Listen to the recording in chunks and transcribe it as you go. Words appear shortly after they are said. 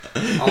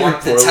I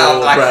wanted to tell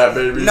him,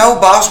 like, no,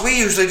 boss, we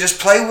usually just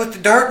play with the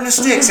dirt and the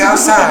sticks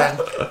outside.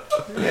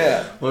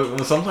 Yeah. Well,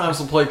 sometimes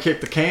we'll play kick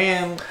the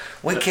can.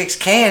 We kicks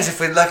cans if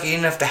we're lucky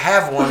enough to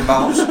have one,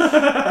 boss.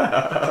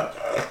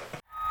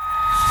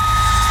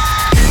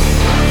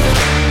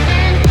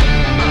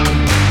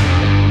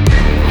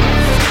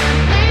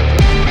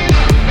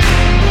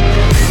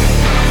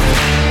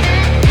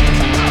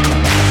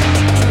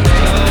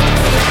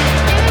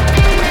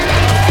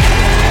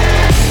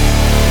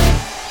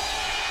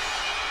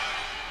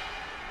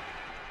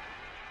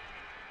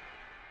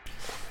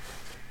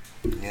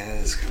 Yeah,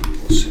 that's kind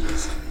of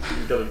bullshit.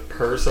 You got a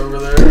purse over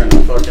there and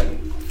a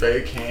fucking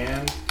fake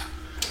hand.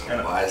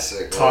 And a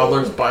bicycle.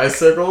 Toddler's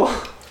bicycle.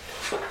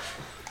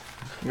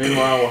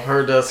 Meanwhile,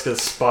 her desk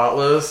is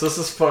spotless. This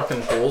is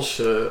fucking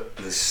bullshit.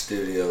 This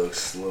studio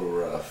looks a little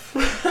rough.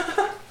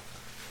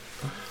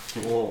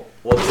 Well,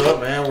 what's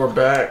up, man? We're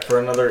back for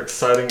another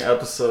exciting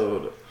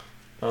episode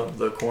of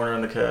The Corner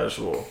and the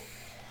Casual.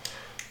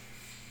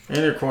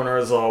 In your corner,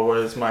 as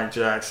always, Mike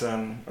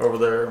Jackson over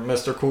there,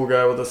 Mr. Cool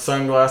Guy with the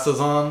sunglasses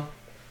on.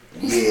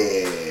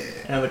 Yeah.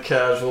 And the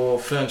casual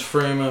Finch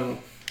Freeman.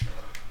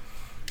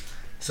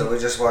 So we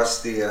just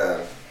watched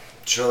the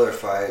Triller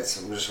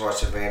fights. I'm just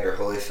watching Vander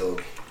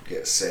Holyfield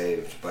get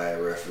saved by a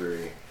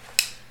referee.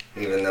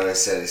 Even though he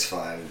said he's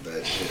fine,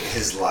 but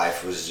his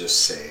life was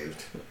just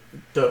saved.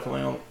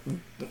 Definitely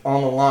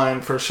on the line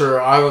for sure.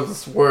 I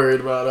was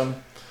worried about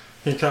him.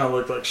 He kind of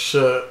looked like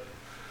shit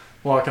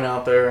walking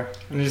out there.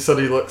 And you said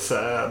he looked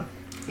sad.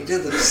 He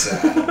did look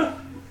sad.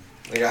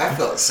 Like, I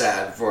felt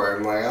sad for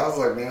him. Like, I was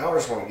like, man, I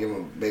just want to give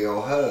him a big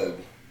old hug.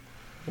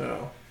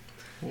 Yeah.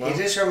 Well, he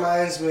just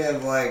reminds me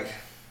of, like,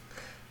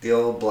 the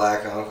old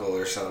black uncle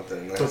or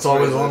something. That's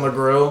always on the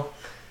grill?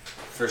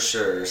 For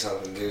sure, or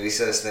something, dude. He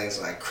says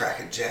things like, crack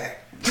a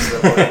jack.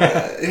 Stuff like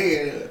that.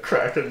 Yeah.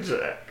 Crack a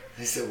jack.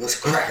 He said,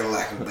 what's crackin'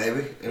 lacking,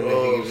 baby? And then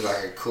he gives you,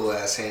 like, a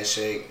cool-ass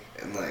handshake.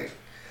 And, like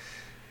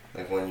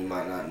one you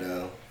might not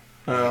know.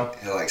 Oh.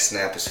 He'll, like,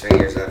 snap his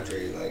fingers after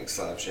he, like,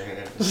 slaps your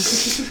hand.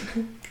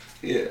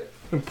 Yeah.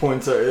 And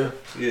points at you.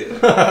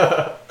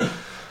 Yeah.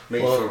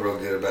 Make you feel real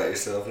good about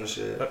yourself and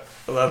shit.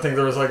 I think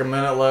there was like a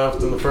minute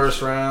left in the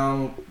first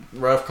round.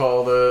 Ref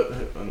called it.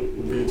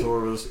 And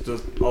Vitor was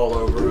just all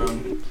over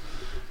him.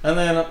 And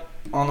then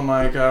on the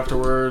mic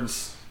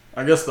afterwards,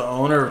 I guess the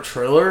owner of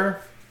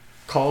Triller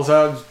calls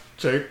out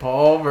Jake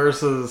Paul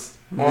versus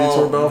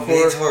Vitor Belfort.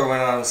 Vitor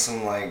went on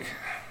some like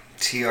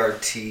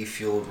TRT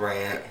fueled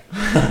rant.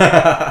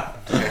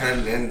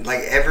 and like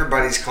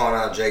everybody's calling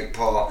out Jake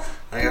Paul.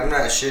 Like, I'm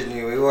not shitting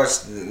you. We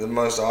watched the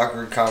most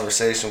awkward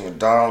conversation with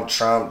Donald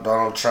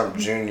Trump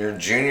Jr.,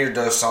 Junior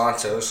Dos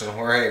Santos, and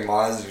Jorge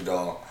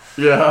Masvidal.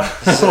 Yeah.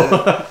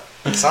 So,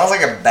 it sounds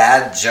like a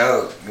bad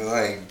joke.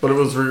 Like, but it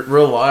was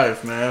real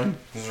life, man.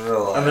 It was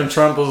real life. And then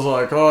Trump was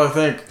like, oh, I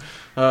think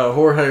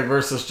Jorge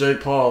versus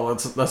Jake Paul,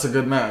 that's a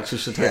good match. You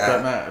should take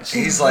that match.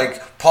 He's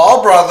like,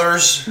 Paul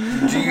brothers,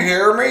 do you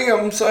hear me?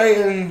 I'm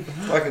saying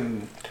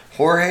fucking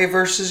Jorge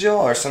versus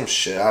y'all or some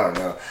shit. I don't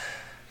know.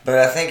 But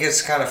I think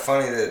it's kind of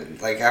funny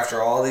that, like,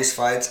 after all these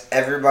fights,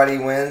 everybody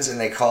wins and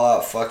they call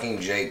out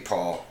fucking Jake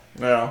Paul.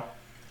 Yeah.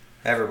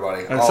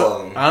 Everybody. All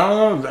of them. I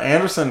don't know.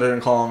 Anderson didn't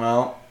call him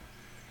out.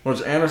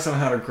 Which Anderson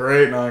had a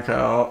great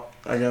knockout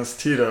against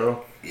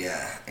Tito.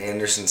 Yeah.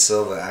 Anderson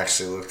Silva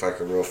actually looked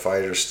like a real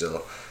fighter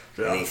still.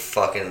 Yeah.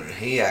 And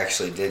he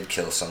actually did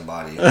kill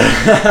somebody.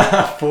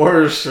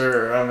 For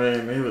sure. I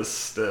mean, he was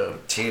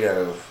stiff.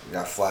 Tito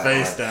got flat.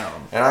 Face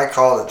down. And I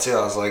called it too.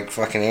 I was like,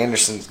 fucking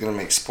Anderson's going to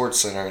make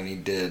SportsCenter, and he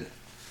did.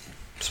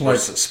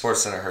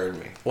 SportsCenter heard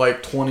me.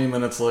 Like 20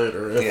 minutes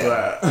later, if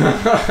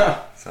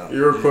that. So,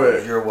 you were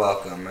quick. You're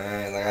welcome,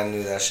 man. Like, I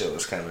knew that shit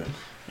was coming.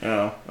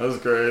 Yeah, that was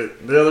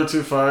great. The other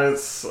two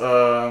fights,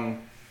 I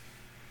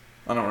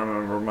don't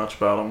remember much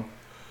about them.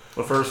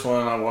 The first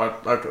one I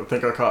watched, I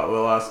think I caught the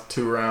last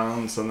 2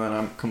 rounds, and then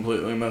I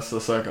completely missed the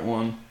second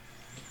one.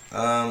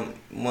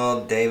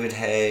 Well, David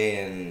Haye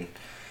and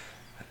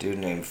a dude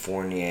named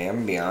Fournier. I'm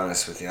gonna be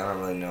honest with you, I don't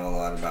really know a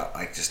lot about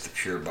like just the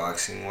pure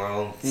boxing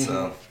world. Mm-hmm.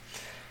 So,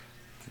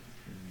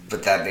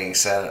 but that being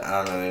said,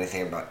 I don't know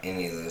anything about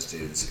any of those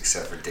dudes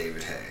except for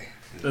David Haye.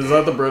 Is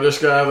that the British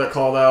guy that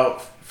called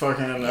out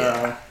fucking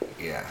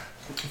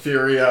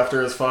Fury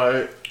after his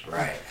fight?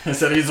 Right. He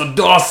said he's a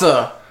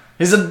dosser.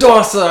 He's a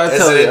dosser, I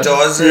tell you. Is it a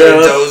dozer? Yeah,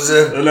 a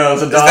dozer? No,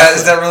 it's a dosser.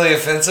 Is that really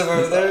offensive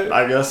over there?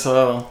 I guess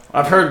so.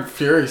 I've heard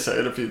Fury say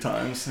it a few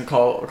times. And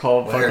call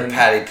fucking... I heard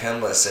Paddy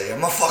Pimblett say,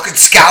 I'm a fucking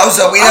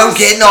scouser. We don't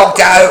get knocked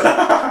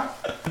out.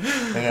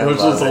 Which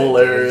is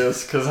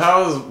hilarious. Because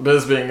how is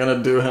Bisping going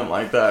to do him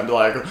like that? And be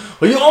like,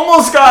 well, you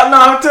almost got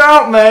knocked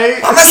out,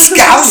 mate. I'm a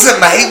scouser,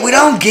 mate. We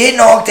don't get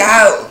knocked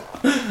out.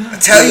 I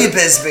tell you,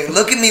 Bisping,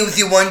 look at me with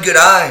your one good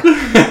eye.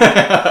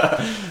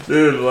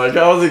 Dude, like,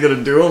 how is he going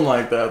to do him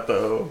like that,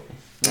 though?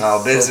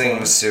 Oh, Bisping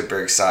was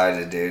super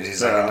excited, dude.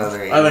 He's like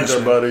another Englishman. I think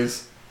they're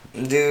buddies.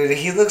 Dude,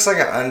 he looks like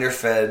an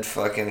underfed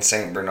fucking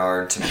St.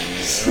 Bernard to me.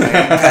 Like,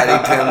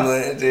 Paddy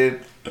Pimblett, dude.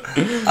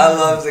 I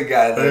love the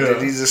guy, though,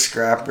 dude. He's a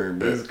scrapper.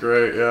 But he's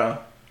great, yeah.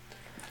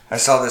 I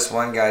saw this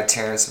one guy,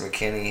 Terrence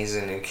McKinney. He's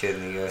a new kid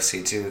in the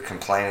UFC too,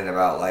 complaining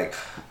about like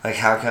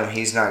how come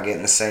he's not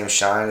getting the same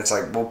shine. It's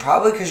like, well,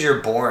 probably because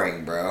you're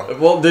boring, bro.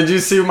 Well, did you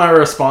see my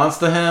response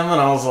to him?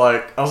 And I was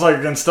like,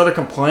 instead of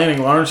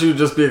complaining, why don't you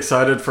just be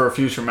excited for a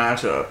future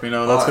matchup? You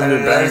know, that's gonna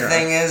be a banger. The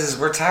thing is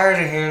we're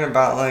tired of hearing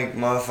about like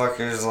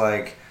motherfuckers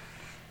like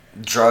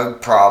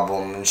drug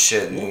problem and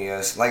shit in the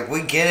US. Like,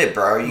 we get it,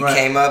 bro. You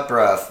came up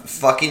rough.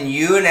 Fucking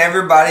you and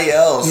everybody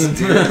else,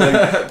 dude.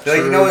 Like,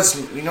 you know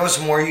what's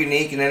more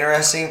unique and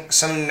interesting?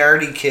 Some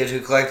nerdy kid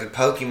who collected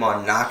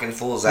Pokemon knocking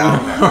fools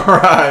out now.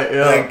 Right,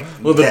 yeah. Like,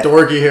 with a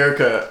dorky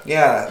haircut.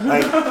 Yeah,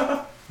 like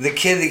the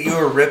kid that you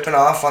were ripping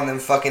off on them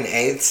fucking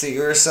eighths that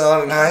you were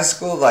selling in high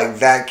school, like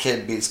that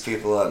kid beats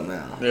people up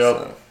now.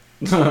 Yep.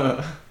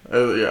 So.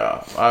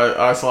 Yeah,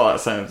 I saw that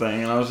same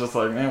thing, and I was just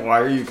like, man,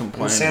 why are you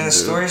complaining? I'm saying the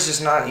story's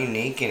just not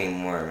unique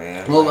anymore,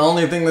 man. Well, the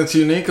only thing that's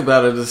unique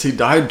about it is he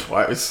died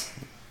twice.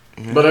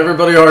 Mm-hmm. But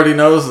everybody already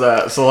knows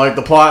that, so like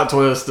the plot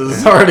twist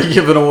is already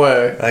given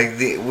away. Like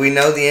we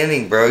know the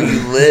ending, bro.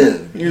 You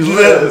live. You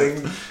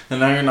live. And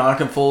now you're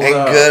knocking fools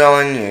out. And good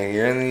on you.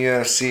 You're in the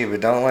UFC,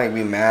 but don't like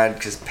be mad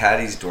because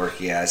Patty's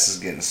dorky ass is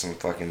getting some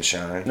fucking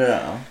shine.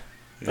 Yeah.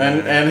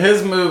 And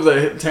his move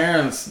that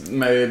Terrence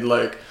made,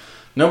 like,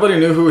 nobody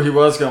knew who he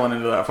was going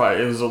into that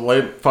fight. It was a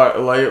late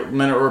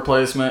minute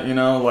replacement, you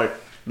know, like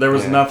there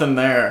was nothing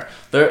there.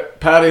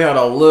 Patty had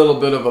a little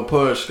bit of a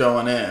push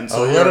going in.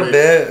 So a little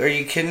bit? Are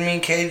you kidding me?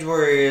 Cage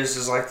Warriors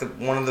is like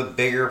one of the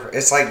bigger.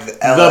 It's like the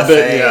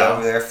LFA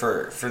over there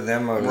for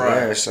them over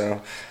there.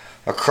 So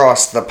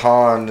across the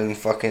pond and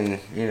fucking,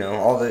 you know,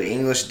 all the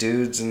English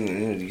dudes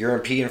and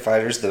European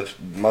fighters,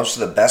 most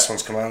of the best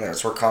ones come out of there.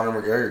 That's where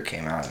Conor McGregor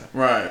came out of.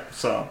 Right.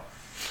 So.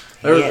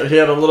 He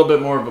had a little bit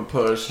more of a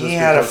push. He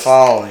had a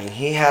following.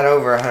 He had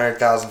over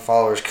 100,000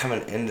 followers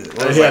coming into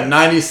it. He had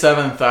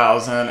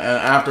 97,000, and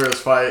after his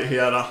fight, he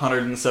had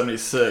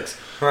 176,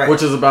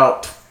 which is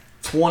about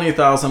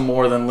 20,000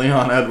 more than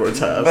Leon Edwards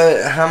has.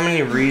 But how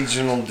many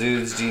regional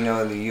dudes do you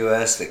know in the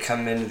U.S. that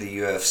come into the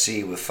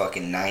UFC with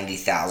fucking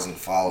 90,000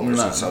 followers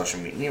on social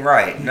media?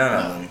 Right, none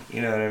of them.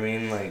 You know what I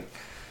mean? Like,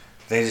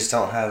 they just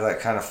don't have that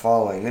kind of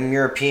following. Them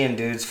European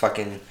dudes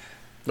fucking...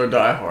 They're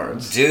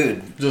diehards.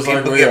 Dude. Just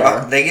like we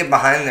are. They get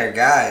behind their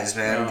guys,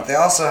 man. Yeah. But they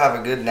also have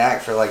a good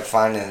knack for, like,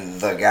 finding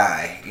the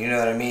guy. You know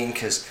what I mean?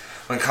 Because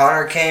when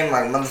Conor came,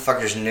 like,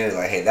 motherfuckers knew,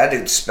 like, hey, that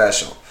dude's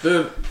special.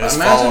 Dude, his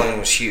following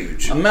was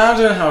huge.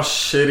 Imagine how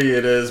shitty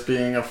it is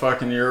being a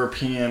fucking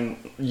European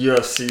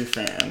UFC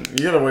fan.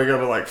 You gotta wake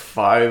up at, like,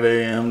 5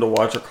 a.m. to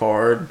watch a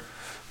card.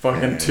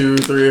 Fucking 2,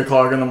 3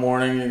 o'clock in the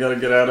morning, you gotta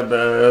get out of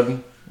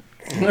bed.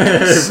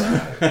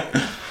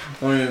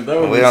 I mean, that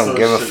would we don't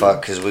give a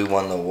fuck because we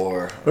won the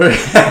war. Get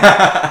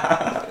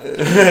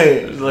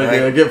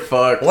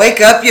fucked. Wake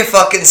up, you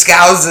fucking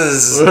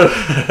scousers.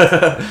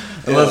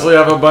 Unless we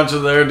have a bunch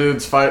of their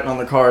dudes fighting on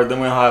the card, then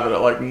we'll have it at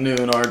like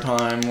noon our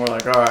time. We're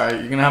like,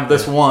 alright, you can have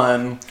this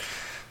one.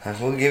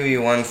 We'll give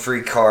you one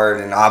free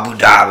card in Abu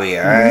Dhabi,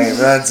 alright?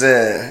 That's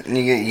it. And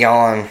you get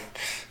Yan.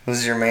 This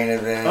is your main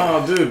event.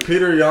 Oh, dude,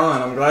 Peter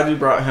Yan. I'm glad you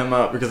brought him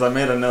up because I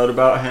made a note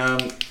about him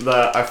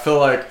that I feel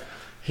like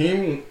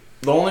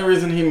the only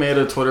reason he made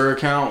a Twitter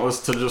account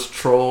was to just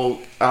troll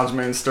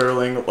Aljamain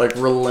Sterling like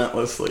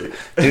relentlessly.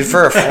 Dude,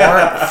 for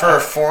a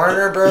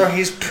foreigner, bro,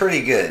 he's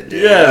pretty good,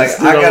 dude. Yes,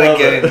 like, I gotta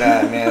give him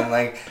that, man.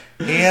 Like,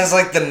 he has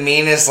like the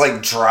meanest,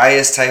 like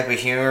driest type of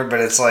humor, but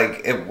it's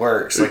like it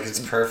works. Like, it's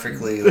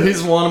perfectly. Like,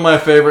 he's one of my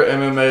favorite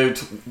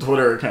MMA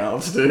Twitter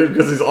accounts, dude,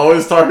 because he's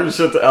always talking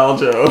shit to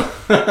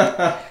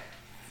Aljo.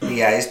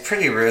 Yeah, he's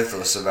pretty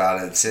ruthless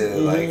about it too.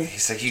 Like,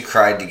 he's like, you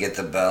cried to get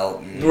the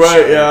belt.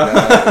 Right,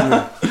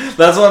 yeah.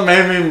 That's what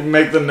made me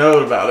make the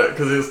note about it,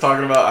 because he was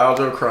talking about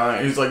Aljo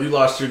crying. He's like, you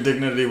lost your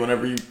dignity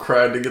whenever you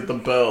cried to get the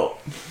belt.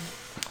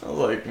 I was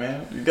like,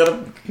 man, you got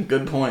a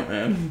good point,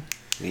 man.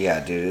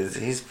 Yeah, dude,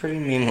 he's pretty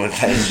mean with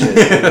that shit.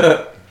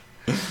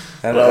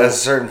 At a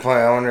certain point,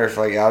 I wonder if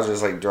like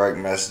Aljo's like direct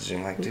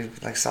messaging, like,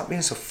 dude, like, stop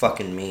being so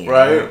fucking mean.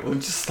 Right? Well,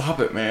 just stop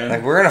it, man.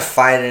 Like, we're gonna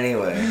fight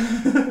anyway.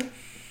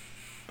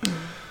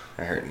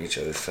 They're hurting each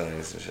other's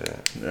feelings and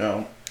shit.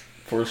 Yeah,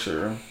 for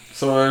sure.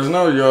 So there's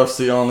no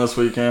UFC on this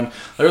weekend.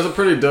 There was a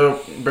pretty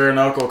dope bare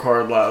knuckle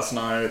card last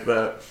night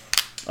that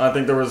I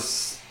think there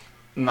was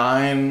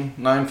nine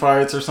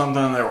fights or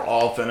something, and they were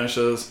all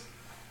finishes,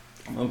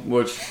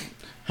 which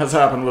has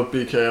happened with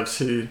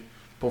BKFC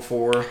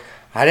before.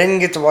 I didn't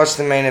get to watch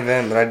the main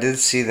event, but I did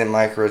see that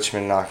Mike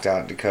Richmond knocked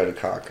out Dakota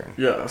Cochran.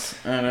 Yes,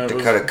 and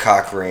Dakota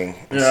Cockring.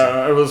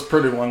 Yeah, it was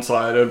pretty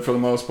one-sided for the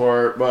most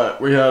part, but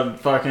we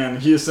had fucking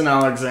Houston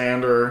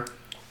Alexander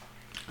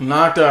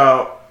knocked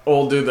out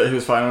old dude that he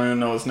was fighting. I don't even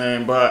know his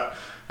name, but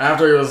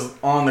after he was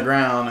on the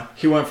ground,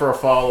 he went for a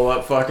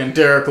follow-up fucking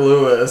Derek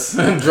Lewis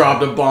and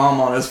dropped a bomb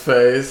on his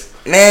face.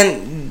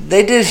 Man,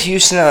 they did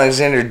Houston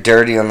Alexander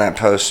dirty on that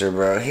poster,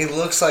 bro. He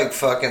looks like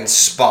fucking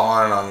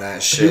Spawn on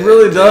that shit. He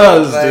really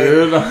does,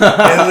 dude.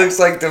 It looks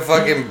like the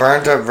fucking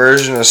burnt-up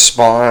version of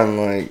Spawn,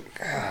 like...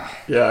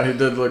 Yeah, he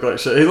did look like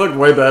shit. He looked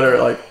way better,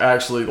 like,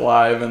 actually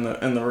live in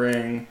the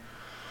ring.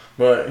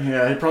 But,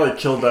 yeah, he probably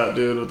killed that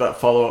dude with that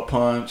follow-up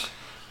punch.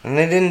 And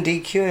they didn't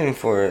DQ him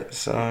for it,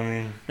 so I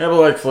mean... Yeah,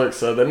 but like Flick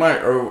said, they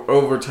might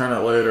overturn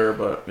it later,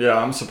 but yeah,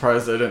 I'm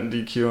surprised they didn't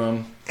DQ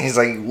him. He's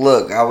like,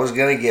 look, I was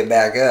going to get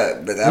back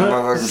up, but that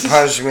motherfucker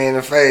punched me in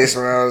the face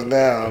when I was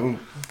down.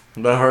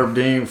 The Herb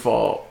Dean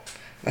fault.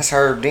 That's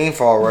Herb Dean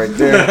fault right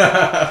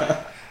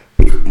there.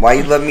 Why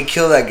you let me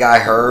kill that guy,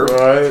 Herb?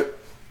 Right?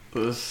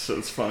 This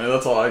shit's funny.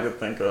 That's all I could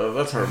think of.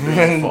 That's Herb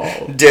Dean's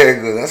fault.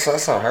 Derek Lewis.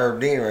 That's on Herb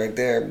Dean right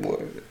there,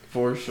 boy.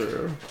 For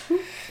sure.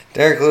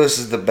 Derek Lewis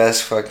is the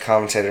best fucking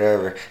commentator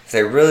ever. If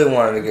they really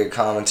wanted a good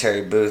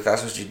commentary booth,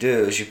 that's what you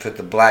do, is you put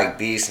the Black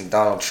Beast and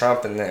Donald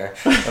Trump in there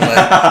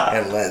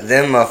and let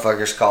them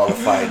motherfuckers call the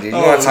fight, dude. You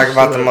want to talk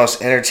about the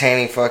most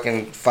entertaining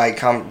fucking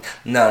fight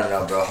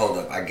No, bro. Hold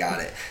up. I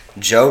got it.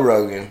 Joe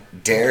Rogan,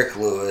 Derek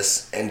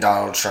Lewis, and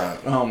Donald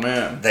Trump. Oh,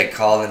 man. They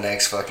call the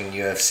next fucking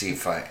UFC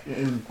fight.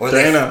 Or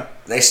Dana.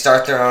 They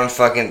start their own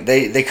fucking...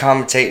 They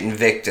commentate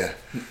Invicta.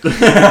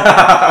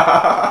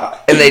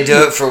 And they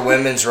do it for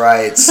women's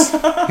rights.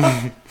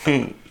 I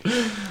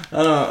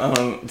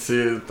don't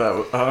see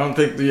that. I don't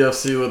think the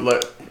UFC would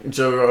let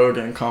Joe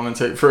Rogan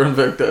commentate for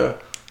Invicta.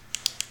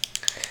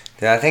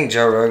 Yeah, I think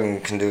Joe Rogan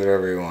can do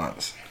whatever he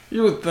wants.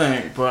 You would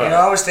think, but... You know,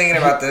 I was thinking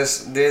about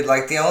this, dude.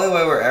 Like, the only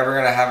way we're ever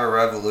going to have a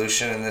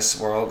revolution in this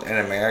world, in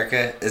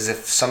America, is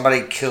if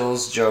somebody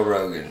kills Joe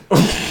Rogan.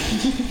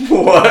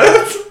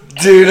 What?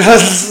 Dude,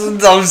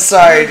 I'm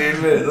sorry,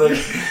 dude. But,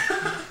 like,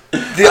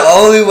 the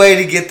only way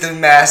to get the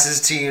masses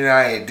to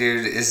unite,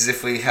 dude, is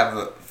if we have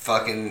a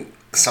fucking...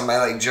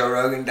 Somebody like Joe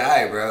Rogan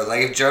die, bro.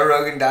 Like, if Joe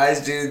Rogan dies,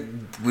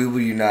 dude, we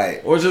will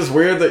unite. Which is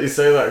weird that you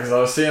say that, because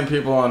I was seeing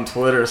people on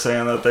Twitter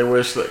saying that they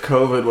wish that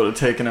COVID would have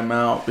taken him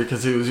out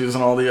because he was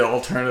using all the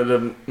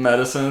alternative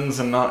medicines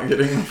and not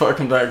getting the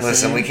fucking vaccine.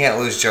 Listen, we can't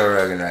lose Joe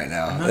Rogan right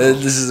now. No.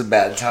 This is a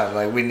bad time.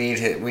 Like, we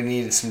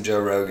need some Joe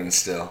Rogan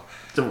still.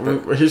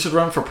 He should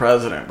run for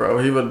president, bro.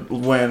 He would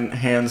win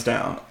hands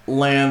down.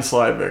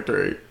 Landslide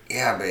victory.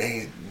 Yeah, but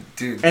he...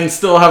 Dude. And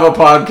still have a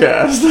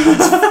podcast.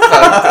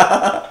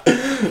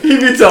 He'd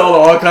be telling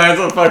all kinds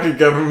of fucking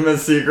government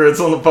secrets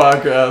on the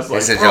podcast.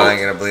 Like, he said, y'all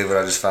ain't gonna believe what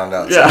I just found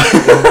out. Yeah.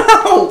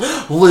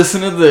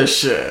 Listen to this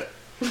shit.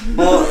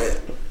 Well,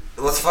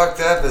 what's fucked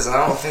up is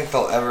I don't think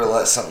they'll ever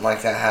let something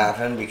like that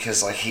happen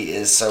because, like, he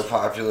is so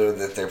popular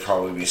that they'll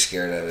probably be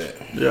scared of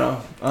it.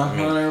 Yeah,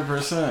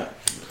 100%.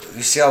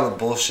 You see all the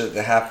bullshit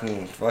that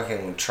happened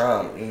fucking with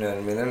Trump, you know what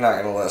I mean? They're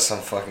not gonna let some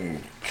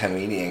fucking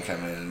comedian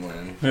come in and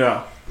win.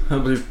 Yeah. He'll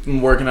be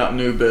working out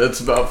new bits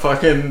about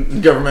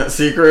fucking government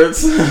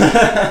secrets.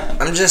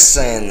 I'm just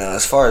saying, though,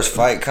 as far as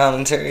fight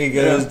commentary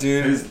goes,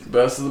 dude. He's the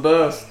best of the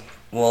best.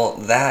 Well,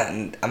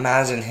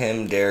 imagine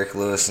him, Derek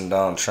Lewis, and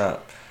Donald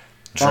Trump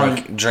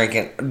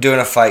doing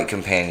a fight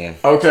companion.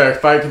 Okay,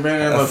 fight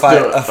companion, let's do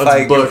it. A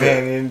fight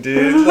companion,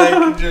 dude. Like,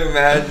 could you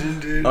imagine,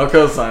 dude? I'll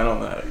co-sign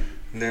on that.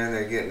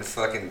 They're getting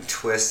fucking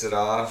twisted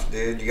off,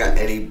 dude. You got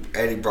Eddie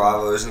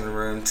Bravo's in the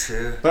room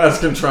too.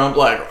 Asking Trump,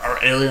 like,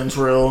 are aliens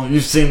real?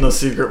 You've seen The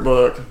Secret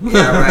Book.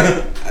 Yeah,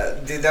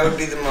 right. Dude, that would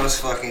be the most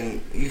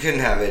fucking... You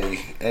couldn't have Eddie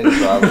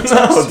Bravo.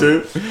 No,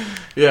 dude.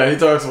 Yeah, he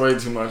talks way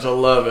too much. I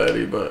love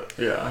Eddie, but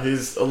yeah,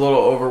 he's a little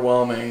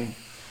overwhelming.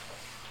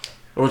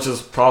 Which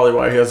is probably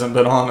why he hasn't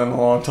been on in a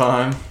long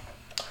time.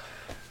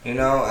 You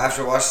know,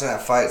 after watching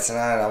that fight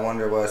tonight, I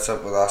wonder what's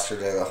up with Oscar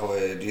De La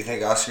Hoya. Do you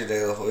think Oscar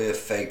De La Hoya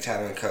faked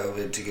having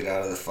COVID to get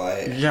out of the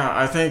fight? Yeah,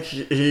 I think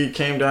he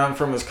came down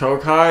from his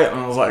coke high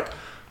and was like,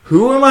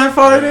 who am I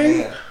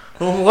fighting? Yeah.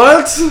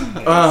 What?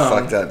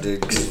 Fucked up,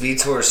 dude. Because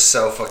Vitor is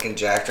so fucking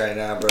jacked right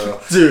now,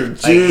 bro. Dude,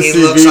 Juicy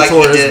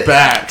Vitor is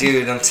back.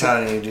 Dude, I'm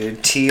telling you, dude.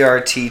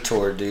 TRT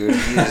Tour, dude.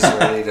 He is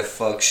ready to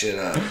fuck shit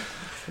up.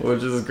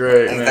 Which is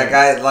great, like, man. That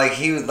guy, like,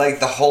 he, like,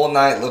 the whole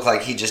night looked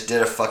like he just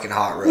did a fucking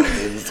hot rod,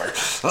 dude. He's like,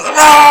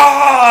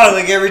 ah!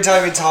 Like, every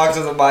time he talked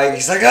to the mic,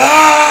 he's like,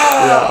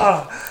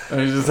 ah! Yeah.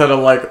 And he just had a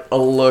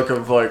look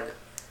of, like,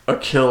 a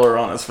killer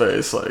on his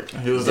face. Like,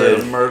 he was there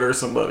to murder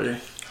somebody.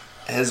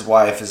 His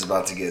wife is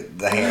about to get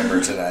the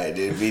hammer tonight,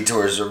 dude.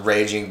 Vitor's a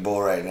raging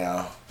bull right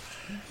now.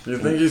 You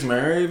think he's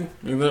married?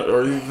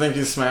 Or you think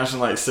he's smashing,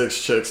 like,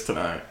 6 chicks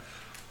tonight?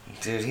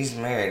 Dude, he's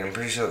married. I'm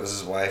pretty sure it was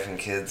his wife and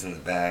kids in the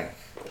bag.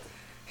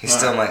 He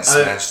still might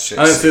smash chicks.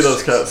 I didn't see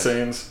those cut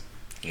scenes.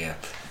 Yeah.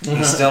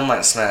 He still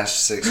might smash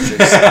 6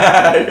 chicks. You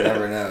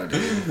never know,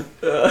 dude.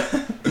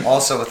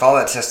 Also, with all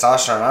that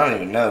testosterone, I don't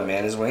even know,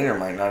 man. His wiener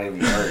might not even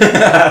work.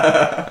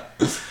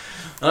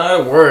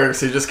 It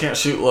works. He just can't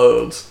shoot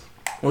loads.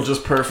 Which is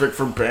perfect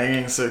for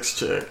banging 6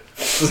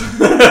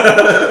 chicks.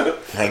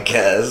 I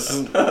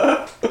guess.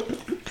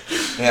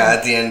 Yeah,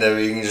 at the end of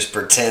it, you can just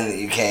pretend that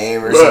you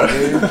came or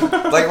something.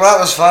 Like, well, that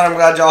was fun. I'm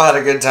glad y'all had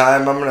a good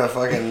time. I'm going to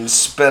fucking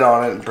spit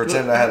on it and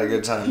pretend I had a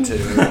good time, too.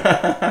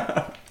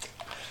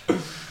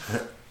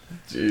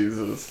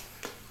 Jesus.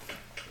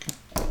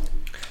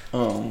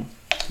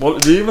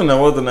 What, do you even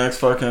know what the next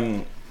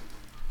fucking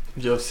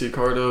UFC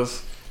card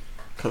is?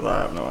 Because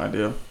I have no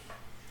idea.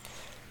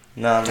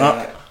 No,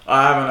 man.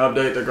 I have an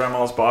update to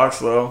Grandma's Box,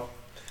 though.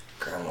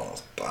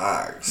 Grandma's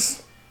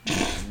Box?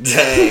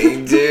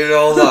 Dang, dude,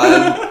 hold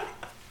on.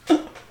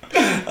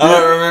 I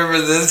don't remember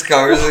remember this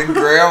conversation.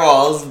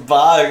 Grandma's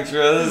box,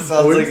 bro. This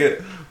sounds like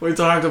a... We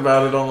talked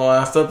about it on the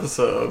last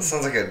episode.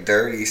 Sounds like a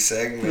dirty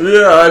segment.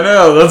 Yeah, I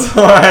know. That's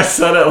why I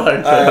said it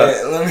like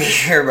that. Alright, let me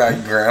hear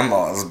about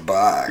Grandma's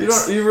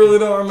box. You really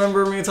don't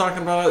remember me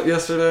talking about it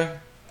yesterday?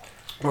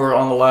 Or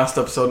on the last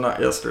episode,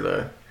 not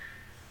yesterday.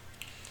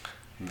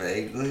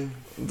 Vaguely?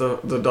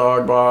 The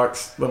dog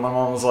box. That my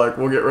mom was like,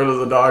 we'll get rid of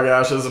the dog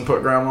ashes and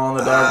put Grandma in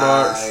the dog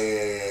box.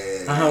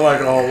 Yeah. I have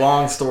like a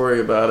long story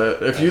about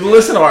it. If you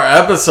listen to our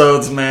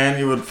episodes, man,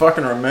 you would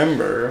fucking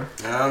remember.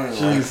 I don't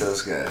even like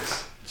those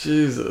guys.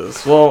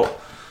 Jesus. Well,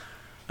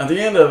 at the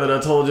end of it,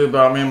 I told you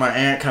about me and my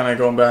aunt kind of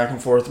going back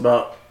and forth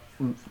about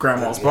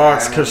Grandma's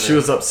box because she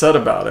was upset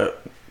about it.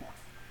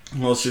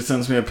 Well, she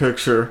sends me a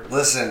picture.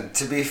 Listen,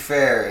 to be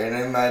fair, and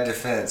in my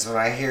defense, when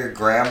I hear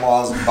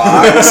Grandma's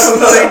box,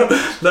 like,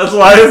 that's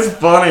why it's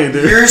funny,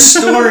 dude. Your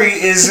story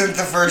isn't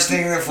the first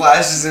thing that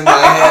flashes in my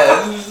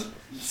head.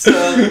 So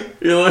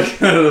you're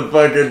looking at a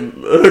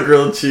fucking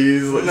grilled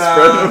cheese, like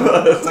spreading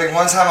about. It's like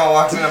one time I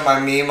walked into my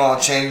meme all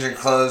changing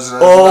clothes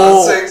and I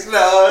was about 6.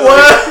 No.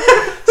 What?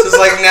 So it's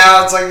like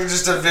now it's like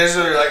just a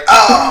visual. You're like,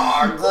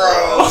 oh,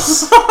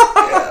 gross.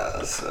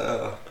 Yeah.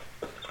 So.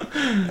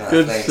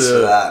 Good thanks shit. for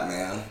that,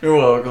 man. You're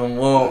welcome.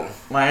 Well,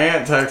 my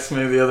aunt texted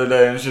me the other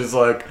day and she's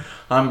like,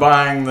 I'm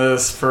buying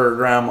this for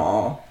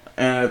Grandma.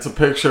 And it's a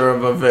picture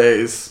of a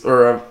vase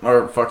or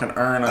a fucking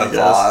urn, I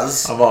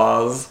guess. A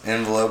vase.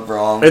 Envelope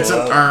wrong. It's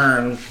an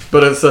urn,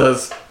 but it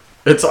says,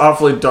 it's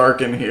awfully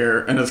dark in here,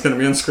 and it's going to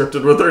be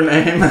inscripted with her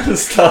name and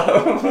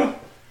stuff.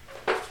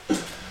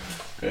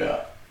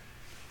 Yeah.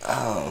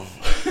 Oh.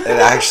 It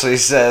actually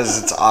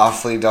says it's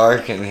awfully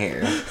dark in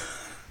here.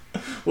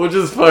 Which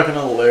is fucking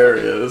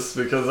hilarious,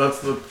 because that's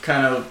the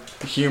kind of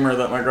humor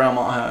that my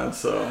grandma had,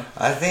 so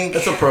I think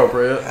it's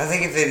appropriate. I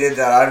think if they did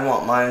that, I'd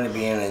want mine to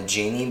be in a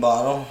genie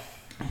bottle.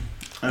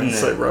 And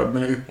say rub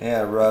me.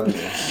 Yeah, rub me.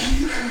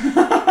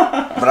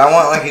 But I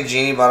want like a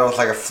genie bottle with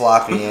like a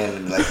floppy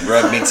end, like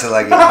rub me till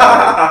I get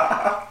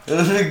hard.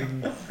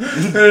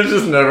 It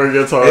just never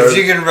gets hard. If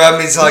you can rub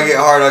me till I get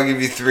hard, I'll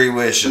give you 3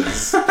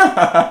 wishes.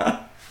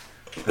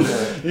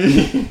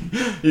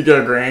 You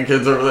got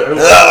grandkids over there.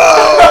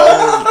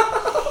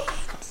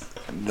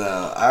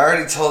 No, I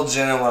already told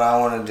Jenna what I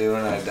want to do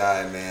when I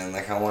die, man.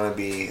 Like, I want to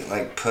be,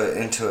 like, put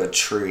into a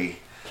tree.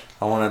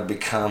 I want to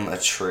become a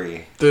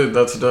tree. Dude,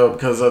 that's dope,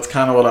 because that's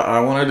kind of what I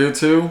want to do,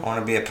 too. I want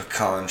to be a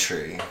pecan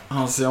tree.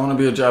 Oh, see, I want to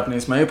be a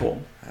Japanese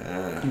maple.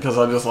 Because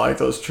I just like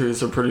those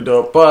trees. They're pretty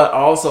dope. But I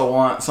also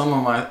want some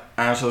of my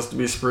ashes to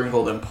be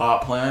sprinkled in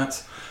pot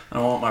plants. And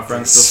I want my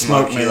friends to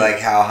smoke me. Like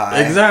How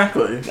High?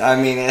 Exactly. I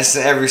mean, it's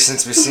ever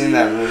since we've seen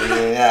that movie.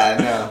 Yeah,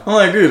 I know. I'm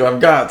like, dude, I've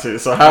got to.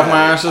 So half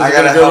my ashes I are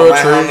gotta going to go to a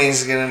help my tree.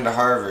 homies get into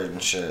Harvard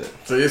and shit.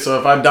 See, so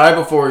if I die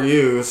before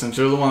you, since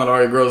you're the one that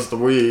already grows the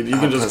weed, you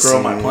can just grow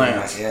my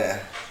plants. Yeah.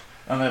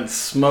 And then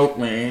smoke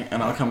me,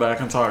 and I'll come back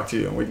and talk to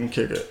you, and we can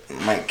kick it.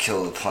 Might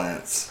kill the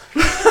plants.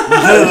 You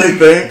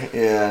think?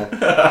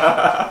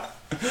 Yeah.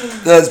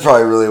 That's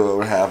probably really what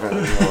would happen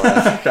in real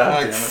life.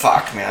 God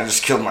fuck, man, I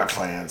just killed my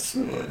plants.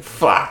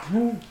 Fuck.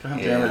 God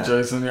damn it,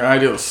 Jason. Your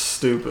idea was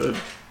stupid.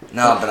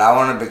 No, but I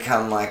want to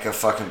become like a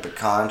fucking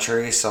pecan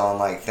tree, so on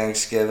like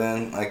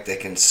Thanksgiving, like they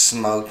can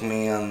smoke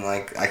me on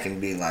like, I can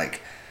be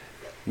like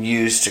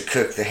used to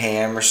cook the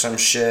ham or some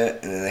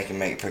shit, and then they can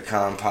make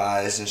pecan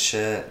pies and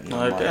shit. And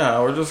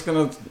yeah, we're just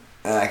gonna...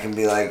 And I can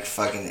be like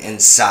fucking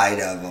inside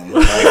of them.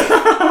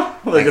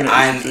 Like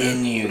I'm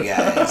in you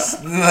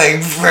guys.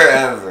 Like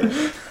forever.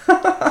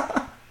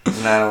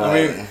 I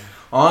mean,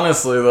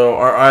 honestly though,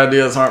 our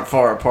ideas aren't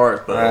far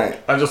apart though. Right.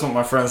 I just want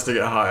my friends to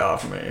get high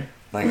off me.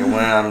 Like when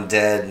I'm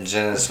dead and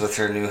Jenna's with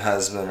her new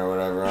husband or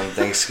whatever on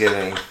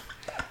Thanksgiving,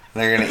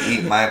 they're gonna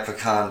eat my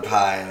pecan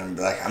pie and I'm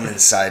like, I'm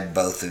inside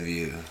both of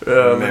you.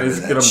 Yeah, and then he's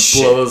gonna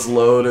blow his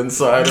load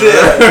inside of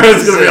her.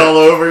 It's gonna be all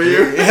over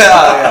you.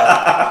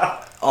 Yeah.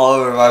 All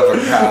over my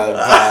pecan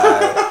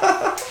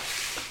pie.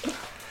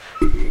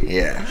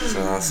 Yeah,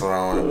 so that's what I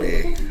want to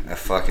be. A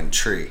fucking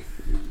tree.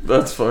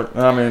 That's fuck.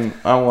 I mean,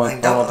 I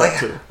want that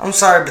too. I'm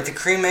sorry, but the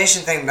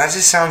cremation thing, that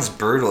just sounds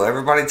brutal.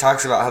 Everybody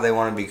talks about how they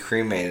want to be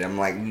cremated. I'm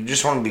like, you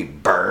just want to be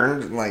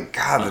burned? Like,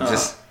 God, it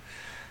just...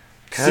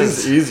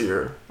 Seems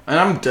easier. And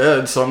I'm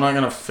dead, so I'm not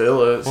going to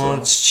feel it. Well,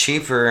 it's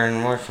cheaper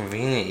and more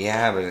convenient,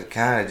 yeah, but it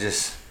kind of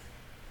just...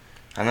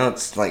 I know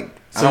it's like...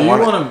 So you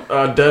want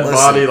a dead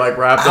body like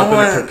wrapped up in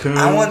a cocoon?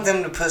 I want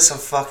them to put some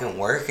fucking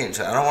work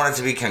into it. I don't want it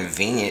to be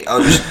convenient.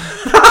 Oh,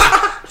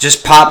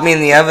 just pop me in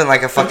the oven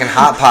like a fucking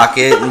Hot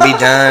Pocket and be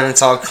done.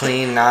 It's all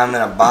clean. Now I'm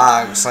in a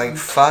box. Like,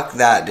 fuck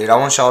that, dude. I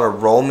want y'all to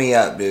roll me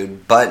up,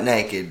 dude. Butt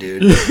naked,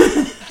 dude.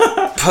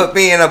 Put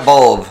me in a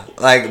bulb.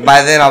 Like,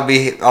 by then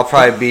I'll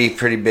probably be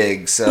pretty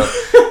big. So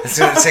it's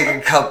gonna take a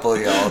couple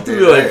of y'all,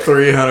 dude. You'll be like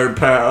 300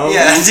 pounds.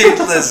 Yeah, dude.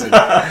 Listen.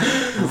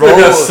 We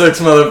got 6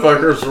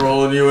 motherfuckers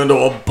rolling you into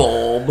a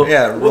bulb.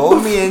 Yeah, roll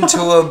me into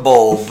a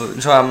bulb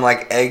until I'm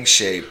like egg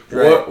shaped.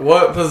 Right?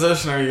 What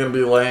position are you gonna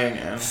be laying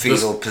in?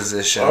 Fetal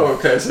position. Oh,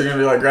 okay. So you're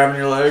gonna be like grabbing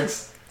your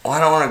legs. Well, I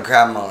don't want to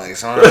grab my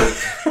legs. I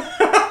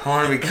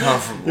want to be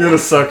comfortable. You're gonna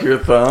suck your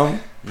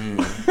thumb.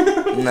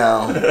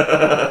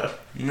 No.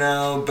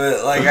 No,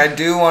 but like I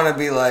do want to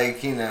be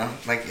like, you know,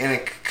 like in a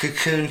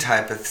cocoon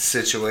type of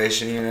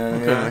situation, you know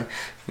what I mean? Like,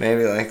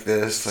 maybe like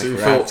this, like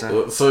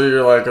so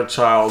you're like a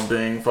child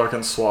being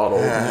fucking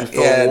swaddled. And you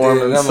feel yeah, warm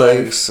dude, and I'm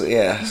safe. like,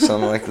 yeah,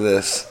 something like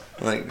this.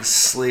 Like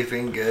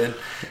sleeping good,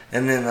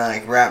 and then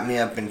like wrap me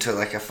up into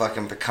like a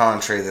fucking pecan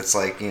tree that's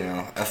like, you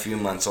know, a few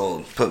months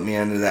old. Put me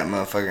under that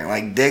motherfucker and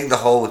like dig the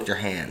hole with your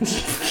hands.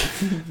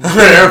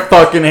 Bare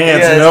fucking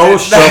hands, yeah, no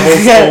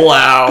shovels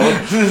allowed.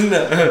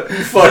 No.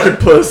 You fucking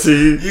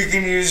pussy. You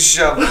can use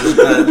shovels,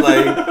 but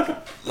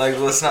like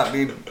let's not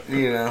be,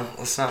 you know,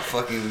 let's not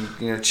fucking,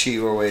 you know,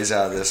 cheat our ways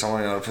out of this. I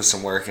want to put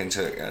some work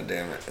into it, god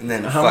damn it. And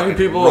then how many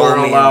people are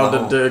allowed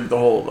to dig the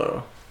hole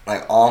though?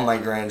 Like all my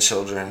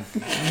grandchildren.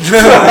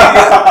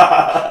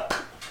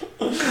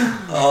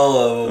 All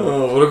of them.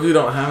 Oh, what if you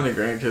don't have any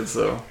grandkids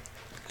though?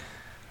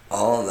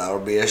 Oh, that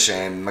would be a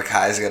shame.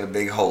 Makai's got a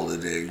big hole to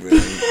dig.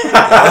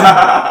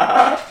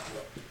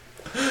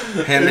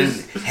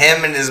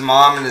 Him and his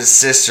mom and his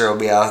sister will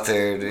be out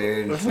there,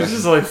 dude. It's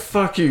just like,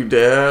 fuck you,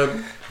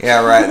 Dad.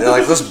 Yeah, right. They're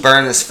like, let's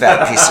burn this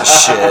fat piece of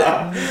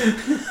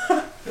shit.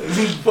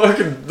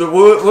 Fucking,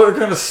 what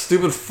kind of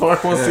stupid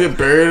fuck wants to get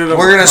buried in a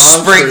We're gonna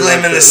sprinkle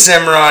him in the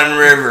Cimarron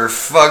River.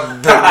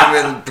 Fuck, put him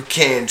in the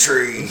pecan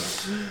tree.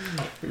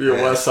 Be a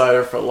West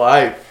Sider for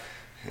life.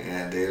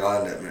 Yeah, dude,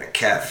 I'll end up in a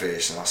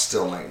catfish and I'll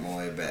still make my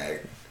way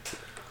back.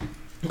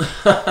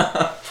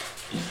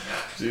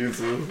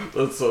 Jesus,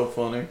 that's so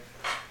funny.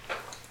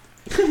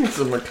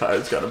 So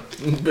Makai's got a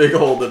big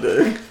hole to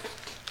dig.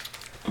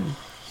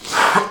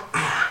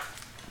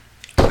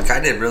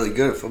 Makai did really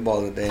good at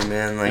football today,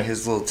 man. Like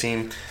his little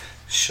team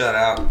shut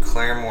out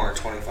Claremore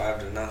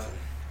 25-0.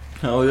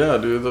 Hell yeah,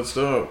 dude, that's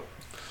dope.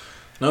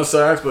 No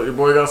sacks, but your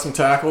boy got some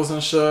tackles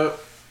and shit.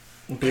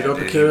 Beat up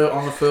a kid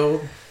on the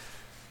field.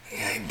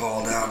 Yeah, he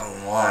balled out on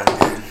the line,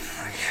 dude.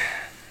 Like,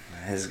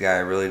 his guy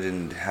really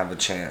didn't have a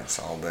chance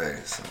all day,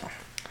 so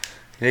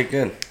he did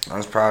good. I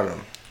was proud of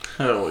him.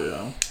 Hell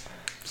yeah.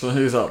 So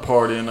he's out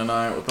partying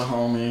tonight with the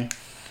homie.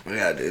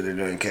 Yeah, dude, they're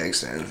doing keg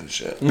stands and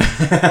shit.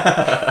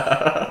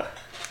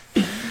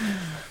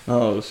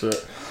 Oh,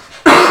 shit.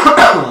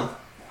 I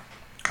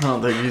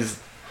don't think he's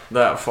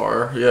that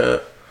far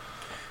yet.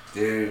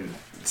 Dude,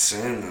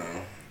 soon,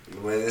 though. The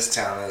way this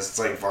town is, it's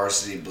like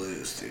Varsity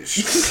Blues, dude.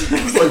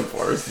 It's like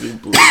Varsity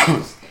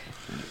Blues.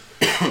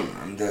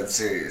 I'm dead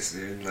serious,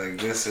 dude. Like,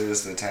 this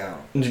is the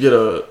town. Did you get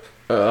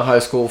a high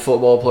school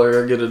football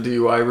player get a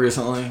DUI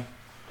recently?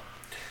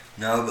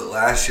 No, but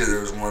last year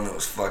there was one that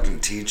was fucking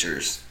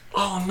teachers.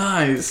 Oh,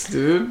 nice,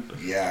 dude.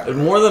 Yeah. And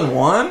more than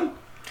one?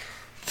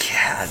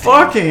 Yeah, dude.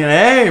 Fucking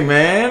A,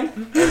 man.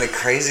 And the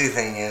crazy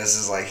thing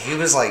is like, he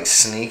was, like,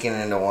 sneaking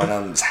into one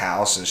of them's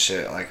house and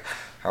shit, like,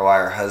 or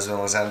while her husband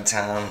was out of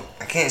town.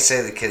 I can't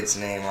say the kid's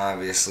name,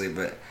 obviously,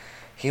 but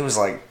he was,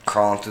 like,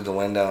 crawling through the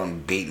window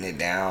and beating it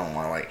down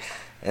while, like,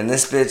 and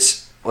this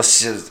bitch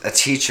was just a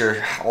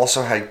teacher,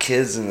 also had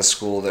kids in the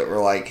school that were,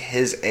 like,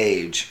 his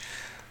age.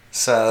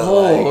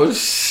 So,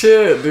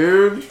 shit,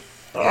 dude.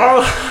 Yeah.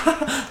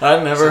 Oh,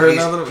 I never heard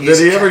nothing. Did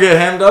he ever get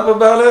hemmed up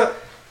about it?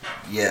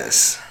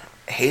 Yes.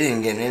 He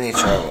didn't get in any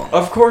trouble.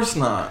 Of course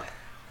not.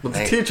 But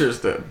the teachers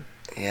did.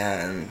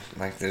 Yeah, and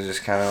like they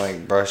just kind of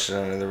like brushed it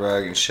under the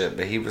rug and shit.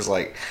 But he was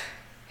like,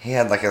 he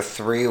had like a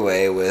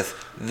 3-way with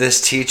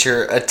this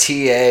teacher, a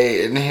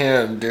TA, and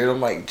him, dude. I'm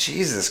like,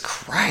 Jesus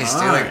Christ,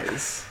 dude. Like,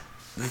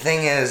 the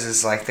thing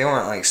is like they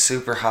weren't like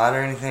super hot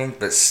or anything,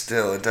 but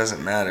still, it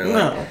doesn't matter.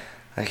 No.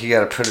 Like you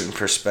got to put it in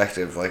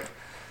perspective. Like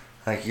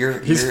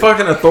he's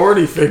fucking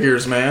authority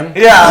figures, man.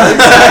 Yeah,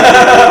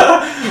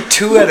 exactly.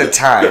 2 at a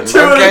time. 2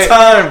 at a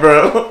time,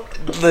 bro.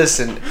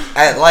 Listen,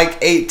 at like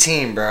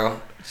 18,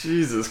 bro.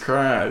 Jesus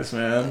Christ,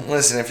 man.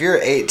 Listen, if you're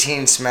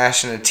 18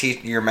 smashing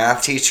your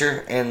math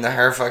teacher and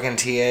her fucking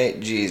TA,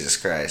 Jesus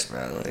Christ,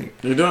 bro. Like,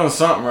 you're doing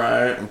something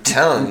right. I'm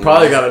telling you. You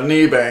probably got a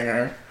knee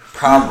banger.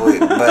 Probably,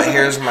 but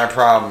here's my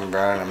problem,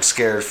 bro, and I'm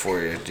scared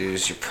for you,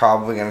 dude. You're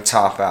probably going to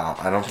top out.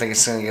 I don't think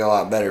it's going to get a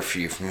lot better for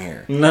you from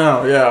here.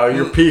 No, yeah,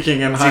 you're peaking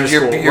in high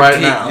school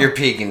right now. You're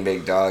peaking,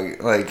 big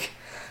dog. Like,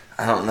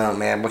 I don't know,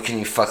 man. What can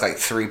you fuck, like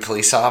 3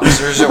 police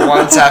officers at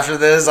once after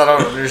this? I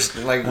don't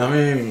understand. Like, I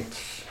mean,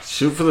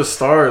 shoot for the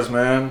stars,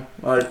 man.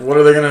 Like, what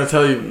are they going to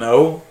tell you?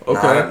 No?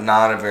 Okay.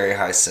 Not a very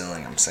high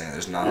ceiling, I'm saying.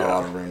 There's not a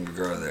lot of room to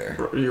grow there.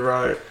 You're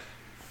right.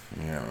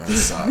 Yeah, that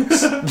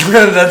sucks.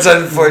 That's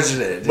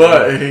unfortunate, dude.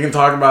 But he can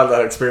talk about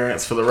that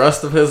experience for the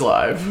rest of his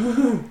life.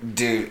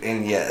 Dude,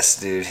 and yes,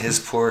 dude, his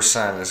poor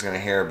son is going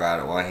to hear about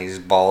it while he's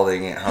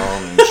balding at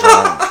home and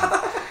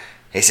drunk.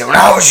 He said, when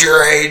I was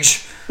your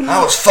age,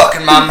 I was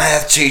fucking my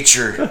math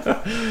teacher.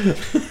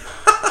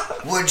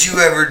 What'd you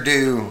ever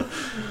do?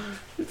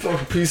 You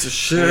fucking piece of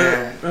shit.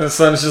 Yeah. And his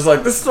son's just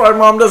like, this is why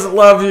mom doesn't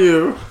love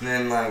you. And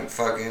then, like,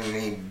 fucking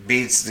he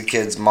beats the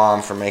kid's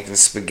mom for making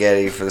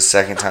spaghetti for the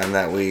 2nd time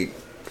that week.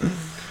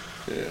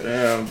 Yeah.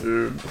 Damn,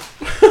 dude.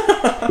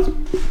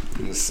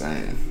 I'm just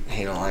saying,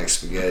 he don't like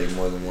spaghetti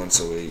more than once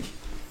a week.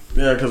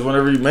 Yeah, because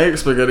whenever you make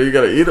spaghetti, you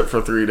gotta eat it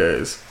for 3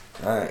 days.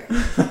 Right.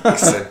 He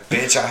said,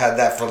 bitch, I had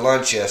that for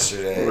lunch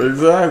yesterday.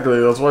 Exactly.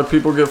 That's why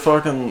people get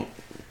fucking...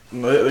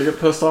 They get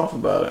pissed off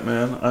about it,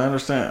 man. I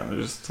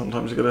understand.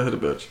 Sometimes you gotta hit a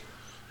bitch.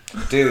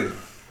 Dude.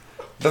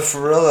 But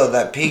for real, though,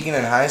 that peaking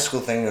in high school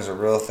thing is a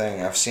real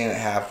thing. I've seen it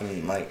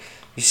happen. Like,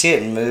 you see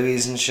it in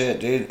movies and shit,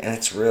 dude, and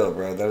it's real,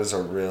 bro. That is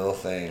a real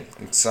thing.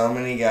 Like, so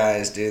many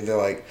guys, dude, they're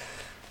like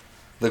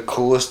the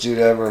coolest dude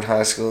ever in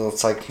high school.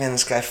 It's like, man,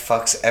 this guy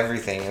fucks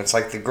everything. It's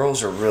like the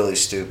girls are really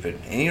stupid.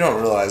 And you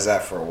don't realize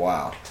that for a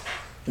while.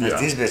 Like,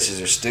 these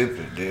bitches are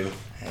stupid, dude.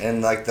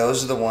 And, like,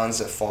 those are the ones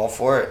that fall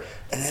for it.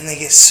 And then they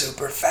get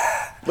super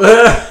fat. they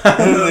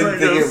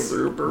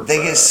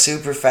get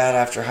super fat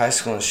after high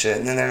school and shit.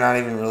 And then they're not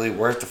even really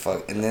worth the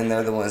fuck. And then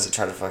they're the ones that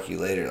try to fuck you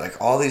later. Like,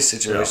 all these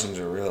situations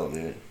are real,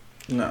 dude.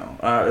 No,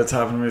 it's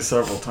happened to me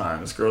several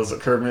times. Girls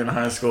that curved me in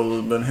high school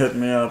have been hitting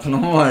me up. And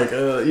I'm like,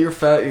 you're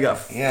fat. You got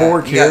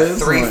 4 kids. You got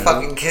 3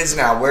 fucking kids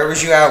now. Where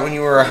was you at when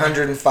you were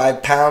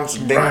 105 pounds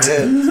and big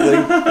tits?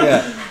 Like,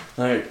 yeah.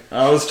 Like,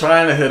 I was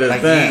trying to hit it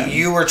like then.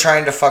 You were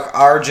trying to fuck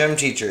our gym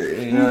teacher.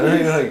 You know what I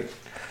mean? Like,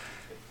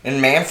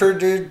 in Manford,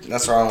 dude,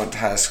 that's where I went to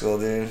high school,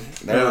 dude.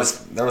 There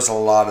was a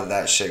lot of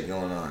that shit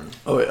going on.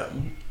 Oh, yeah.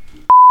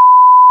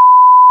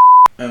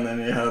 And then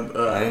you had...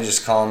 I didn't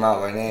just call him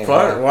out by name.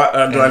 Fuck,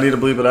 do I need to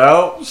bleep it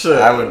out? Shit.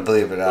 I would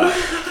bleep it out.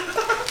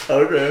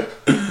 Okay.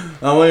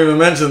 I won't even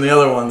mention the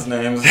other one's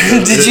names.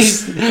 Did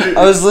you...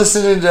 I was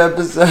listening to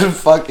episode of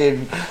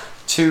fucking...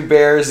 Two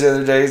Bears the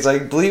other day. He's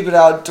like, bleep it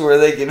out to where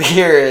they can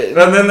hear it.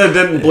 And then they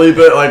didn't bleep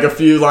it like a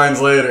few lines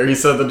later. He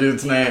said the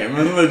dude's name.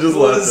 And they just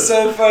left it. It's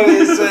so funny.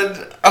 He said,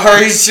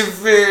 Ari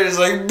Shaffir. It's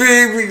like,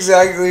 beep,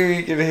 exactly where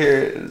you can hear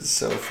it. It's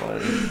so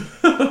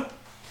funny.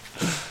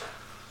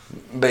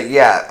 But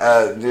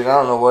yeah, dude, I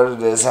don't know what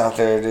it is out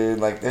there, dude.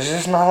 Like, there's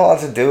just not a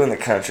lot to do in the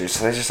country.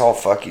 So they just all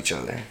fuck each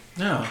other.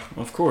 Yeah,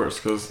 of course.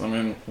 Because, I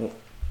mean...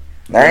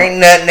 There ain't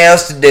nothing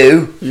else to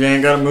do. You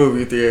ain't got a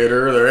movie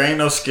theater. There ain't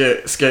no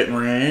skating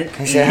rink.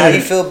 He said, how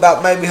you feel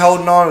about maybe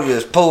holding on to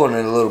this, pulling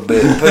it a little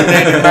bit, putting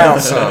it in your mouth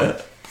some?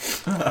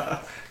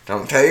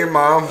 Don't tell your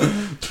mom.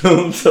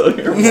 Don't tell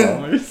your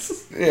mom.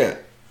 Yeah.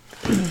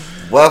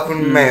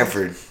 Welcome to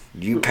Manford.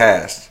 You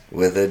passed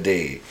with a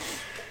D.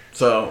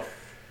 So,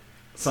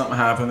 something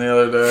happened the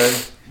other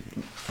day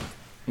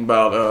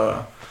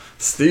about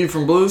Steve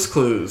from Blue's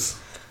Clues.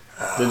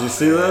 Did you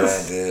see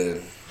this? Yeah, I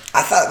did.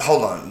 I thought,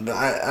 hold on,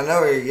 I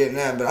know where you're getting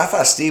at, but I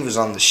thought Steve was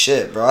on the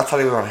shit, bro. I thought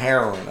he was on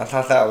heroin. I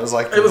thought that was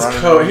like the It was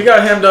coke. He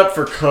got hemmed up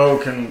for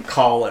coke in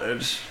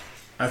college,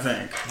 I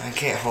think. I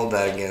can't hold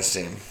that against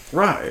him.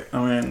 Right.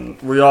 I mean,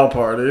 we all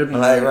partied.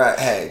 Right,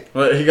 hey.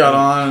 But he got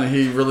on and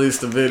he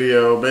released a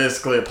video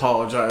basically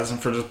apologizing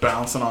for just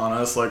bouncing on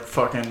us like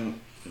fucking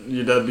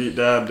you deadbeat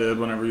dad did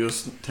whenever he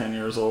was 10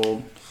 years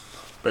old.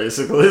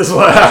 Basically is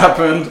what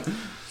happened.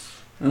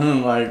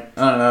 And like,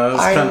 I don't know.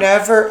 I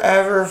never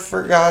ever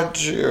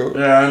forgot you.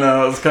 Yeah, I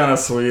know. It was kind of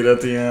sweet at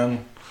the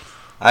end.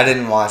 I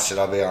didn't watch it,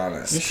 I'll be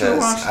honest.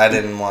 Because I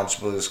didn't watch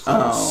Blue's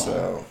Clues,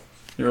 so.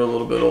 You're a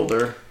little bit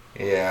older.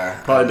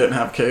 Yeah. Probably didn't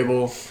have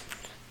cable.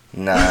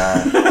 Nah.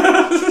 I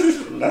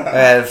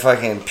had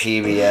fucking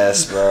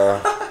PBS, bro.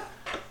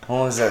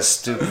 What was that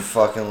stupid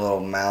fucking little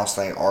mouse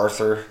thing?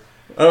 Arthur?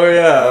 Oh,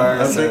 yeah.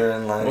 Arthur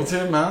and like... Was he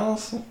a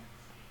mouse?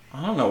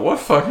 I don't know what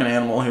fucking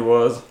animal he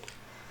was.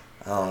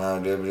 I don't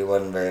know, dude, but he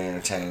wasn't very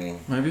entertaining.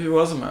 Maybe he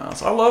was a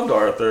mouse. I loved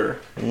Arthur.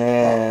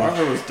 Nah.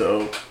 Arthur was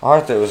dope.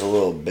 Arthur was a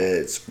little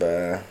bitch,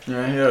 bro.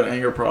 Yeah, he had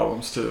anger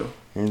problems, too.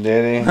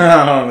 Did he?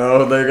 I don't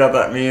know. They got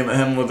that meme of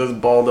him with his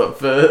balled up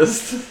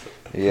fist.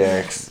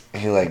 Yeah, 'cause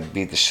he like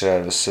beat the shit out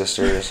of his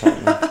sister or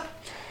something.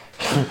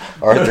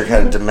 Arthur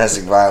had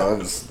domestic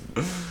violence.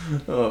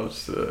 Oh,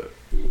 shit.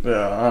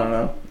 Yeah, I don't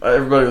know.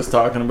 Everybody was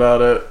talking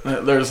about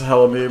it. There's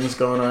hella memes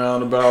going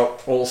around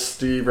about old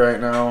Steve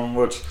right now,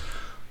 which...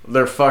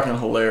 They're fucking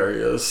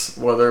hilarious,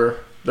 whether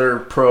they're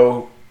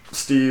pro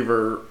Steve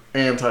or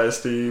anti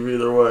Steve,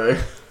 either way.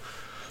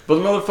 But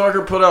the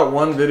motherfucker put out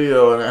one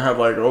video and it had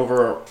like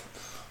over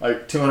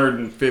like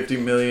 250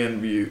 million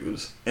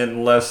views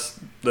in less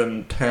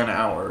than 10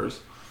 hours.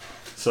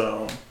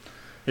 So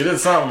he did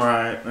something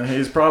right, and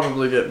he's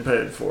probably getting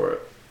paid for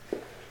it.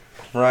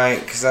 Right,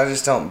 because I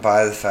just don't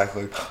buy the fact,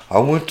 like, I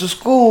went to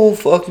school,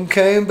 fucking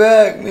came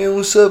back, man,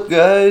 what's up,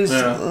 guys?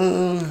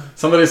 Yeah.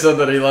 Somebody said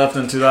that he left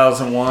in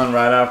 2001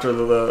 right after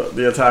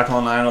the attack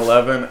on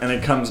 9/11, and he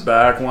comes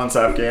back once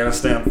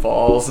Afghanistan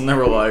falls, and they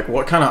were like,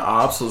 what kind of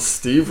ops was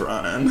Steve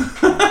running?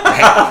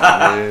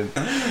 Damn,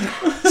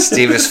 dude.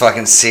 Steve is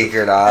fucking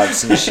secret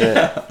ops and shit.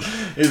 Yeah.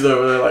 He's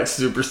over there like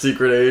super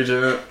secret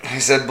agent.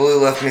 He said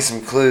Blue left me some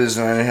clues,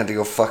 and then I had to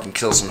go fucking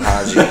kill some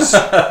Hajis.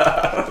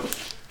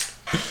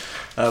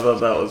 I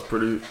thought that was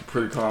pretty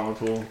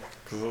comical.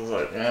 Because I was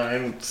like, yeah, I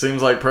mean,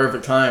 seems like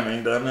perfect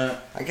timing, doesn't it?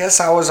 I guess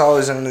I was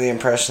always under the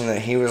impression that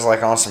he was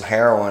like on some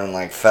heroin and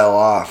like fell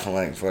off and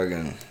like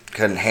fucking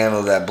couldn't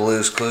handle that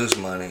Blue's Clues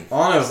money.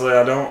 Honestly,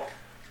 I don't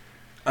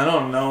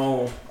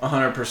know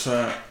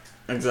 100%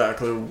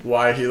 exactly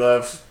why he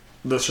left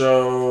the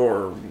show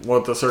or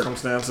what the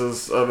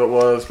circumstances of it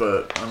was,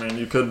 but I mean,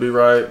 you could be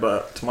right.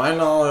 But to my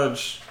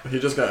knowledge, he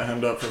just got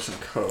hemmed up for some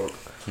coke.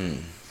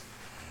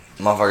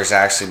 Motherfucker's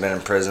actually been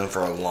in prison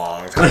for a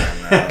long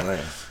time now.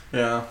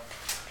 Yeah,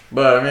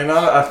 but I mean,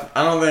 I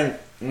don't think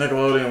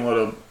Nickelodeon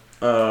would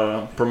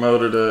have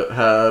promoted it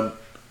had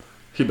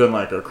he been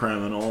like a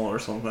criminal or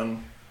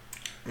something.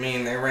 I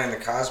mean, they ran the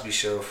Cosby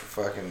Show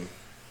for fucking.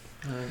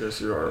 I guess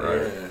you are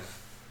right. Yeah.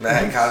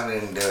 But Cosby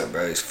didn't do it,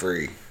 bro. He's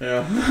free.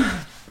 Yeah.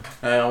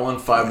 Hey, I won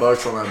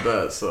 $5 on that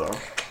bet, so.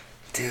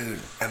 Dude,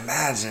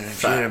 imagine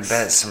if you had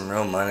bet some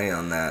real money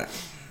on that.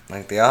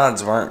 Like, the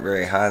odds weren't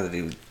very high that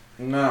he would.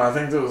 No, I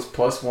think it was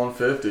plus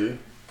 150.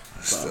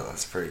 Still,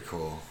 that's pretty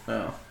cool.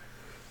 Yeah.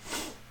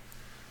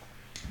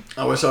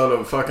 I wish I would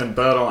have fucking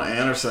bet on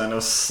Anderson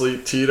or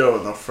Sleep Tito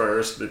in the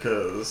first,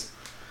 because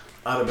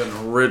I'd have been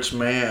a rich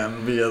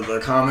man via the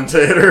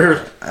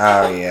commentator.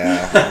 Oh,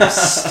 yeah.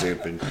 That's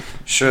stupid.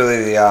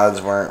 Surely the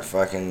odds weren't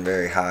fucking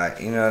very high.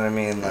 You know what I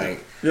mean?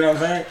 Like, you don't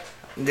think?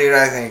 Dude,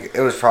 I think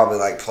it was probably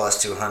like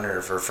plus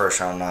 200 for a first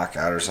round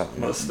knockout or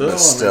something. But still,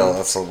 I mean,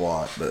 that's a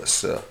lot, but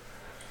still.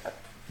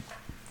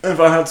 If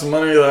I had some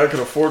money that I could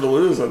afford to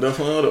lose, I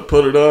definitely would have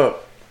put it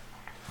up.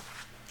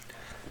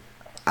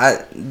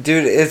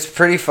 Dude, it's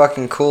pretty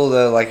fucking cool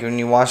though. Like when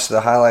you watch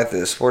the highlight that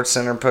the Sports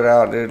Center put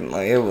out, dude,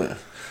 like it was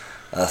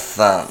a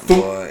thump,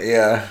 boy.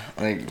 Yeah,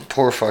 like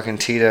poor fucking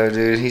Tito,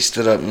 dude. He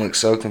stood up and looked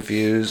so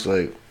confused.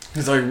 Like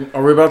he's like,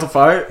 "Are we about to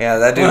fight?" Yeah,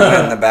 that dude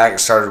went in the back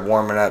and started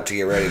warming up to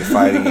get ready to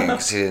fight again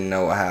because he didn't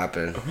know what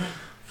happened.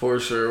 For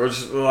sure.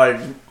 Which, like,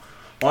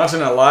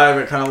 watching it live,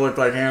 it kind of looked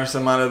like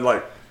Anderson might have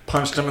like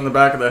punched him in the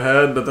back of the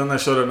head, but then they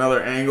showed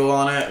another angle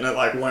on it, and it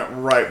like went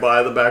right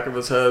by the back of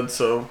his head.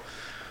 So.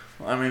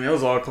 I mean, it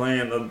was all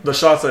clean. The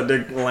shots that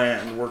did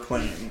land were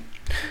clean.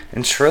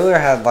 And Triller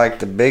had like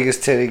the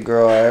biggest titty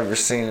girl I ever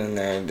seen in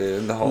there,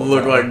 dude. The whole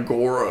looked time. like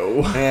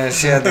Goro. Yeah,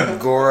 she had the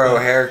Goro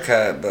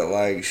haircut, but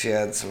like she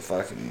had some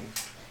Goro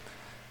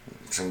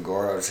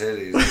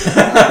titties.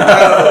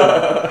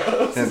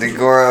 Had the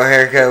Goro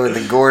haircut with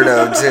the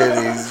Gordo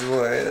titties.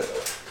 What?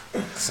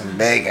 Some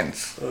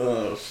bagans.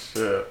 Oh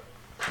shit.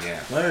 Yeah.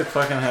 They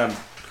fucking had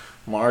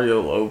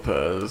Mario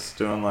Lopez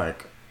doing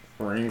like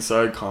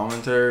ringside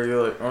commentary,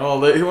 like,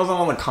 he wasn't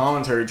on the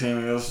commentary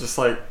team. He was just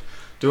like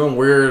doing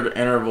weird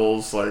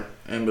intervals, like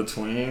in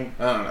between.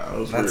 I don't know. It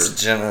was That's weird.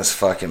 Jenna's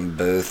fucking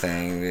boo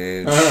thing,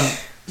 dude.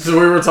 So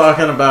we were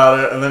talking about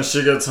it, and then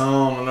she gets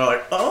home, and they're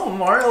like, "Oh,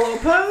 Mario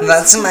Lopez?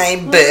 That's my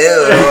boo.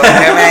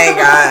 Oh my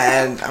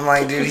god!" I'm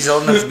like, dude, he's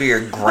old enough to be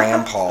your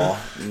grandpa,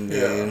 dude.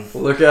 Yeah.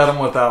 Look at him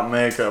without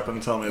makeup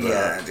and tell me that.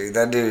 Yeah, dude,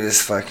 that dude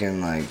is fucking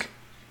like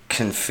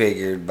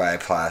configured by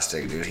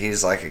plastic, dude.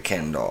 He's like a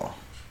Ken doll.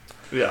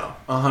 Yeah,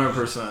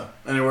 100%.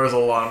 And he wears a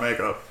lot of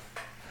makeup.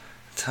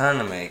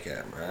 Ton of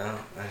makeup, bro.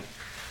 Like,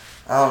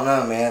 I don't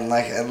know, man.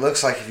 Like, it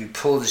looks like if you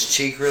pulled his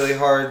cheek really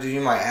hard, dude,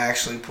 you might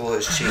actually pull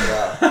his cheek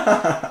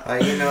out.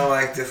 Like, you know,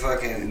 like the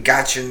fucking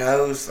got your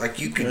nose. Like,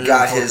 you could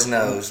got his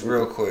nose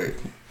real quick.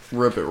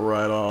 Rip it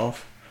right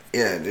off.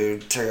 Yeah,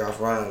 dude. Take off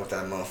running with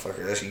that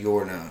motherfucker. That's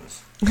your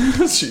nose.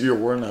 That's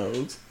your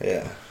nose.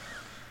 Yeah.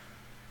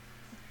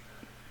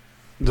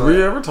 Did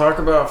we ever talk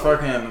about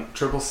fucking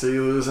Triple C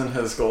losing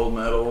his gold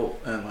medal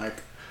in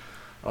like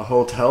a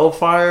hotel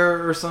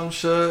fire or some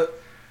shit?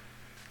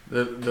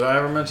 Did I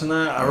ever mention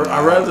that?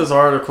 I read this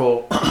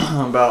article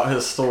about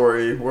his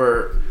story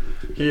where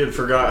he had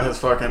forgot his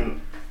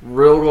fucking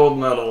real gold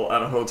medal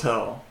at a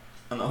hotel,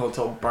 and the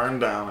hotel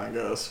burned down, I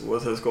guess,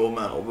 with his gold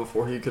medal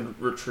before he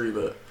could retrieve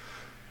it,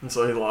 and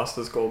so he lost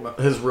his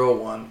his real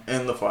one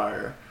in the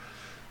fire.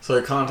 So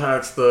he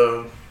contacts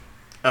the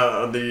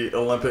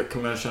Olympic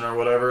Commission or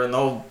whatever, and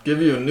they'll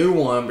give you a new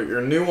one, but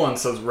your new one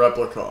says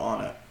replica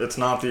on it. It's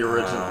not the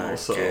original, okay.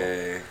 So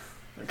it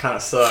kind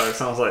of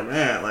sucks. I was like,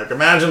 man, like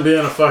imagine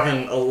being a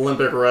fucking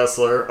Olympic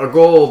wrestler, a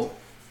gold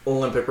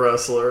Olympic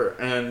wrestler,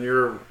 and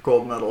your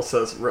gold medal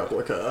says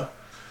replica.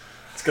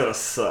 It's gotta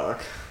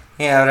suck.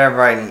 Yeah, but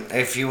everybody,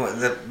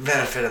 the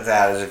benefit of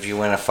that is if you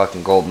win a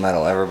fucking gold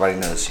medal, everybody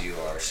knows who you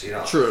are. So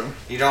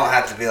you don't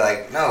have to be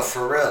like, no,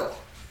 for real.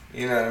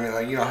 You know what I mean?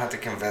 Like, you don't have to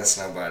convince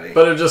nobody.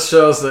 But it just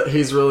shows that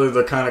he's really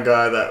the kind of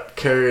guy that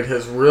carried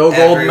his real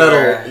gold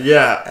medal.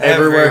 Yeah,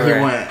 everywhere he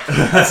went.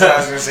 That's what I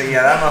was going to say.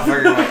 Yeah, that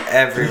motherfucker went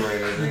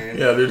everywhere, dude.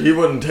 Yeah, dude, he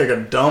wouldn't take a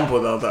dump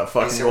without that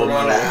fucking gold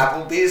medal. We're going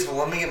to Applebee's? Well,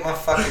 let me get my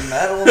fucking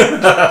medal.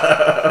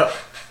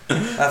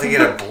 Not to get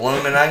a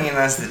blooming onion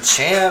as the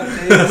champ,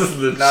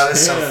 dude. Not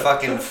as some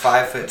fucking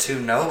 5'2"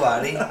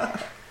 nobody.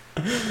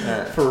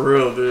 Yeah. For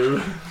real,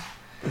 dude.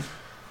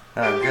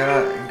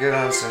 Good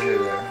on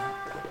Cejudo.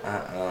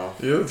 Uh-oh.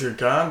 You with your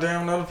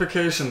goddamn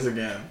notifications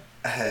again.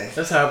 Hey.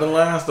 This happened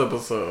last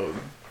episode.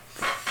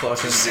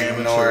 Fucking just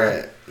amateur. Ignore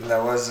it.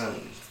 That wasn't.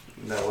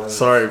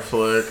 Sorry,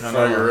 Flick. I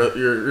know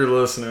you're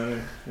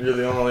listening. You're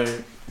the only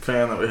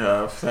fan that we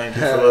have. Thank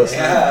you for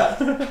listening.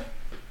 Yeah.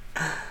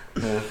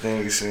 No,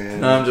 thanks, man.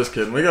 No, I'm just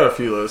kidding. We got a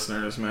few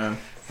listeners, man.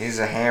 He's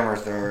a hammer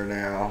thrower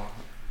now.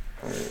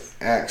 Or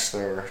axe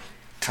thrower.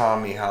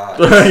 Tommy Hawk.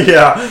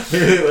 Yeah,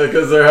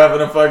 because they're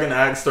having a fucking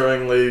axe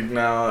throwing league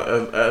now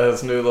at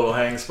his new little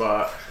hang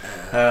spot.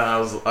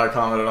 And I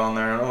commented on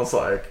there and I was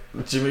like,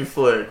 Jimmy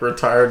Flick,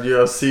 retired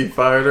UFC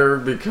fighter,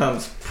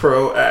 becomes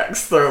pro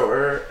axe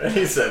thrower. And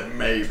he said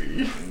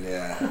maybe.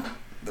 Yeah,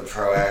 the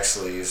pro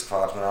axe league is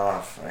popping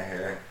off. I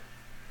hear.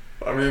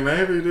 I mean,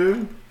 maybe,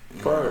 dude.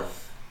 Fuck.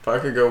 If I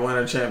could go win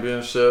a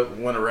championship,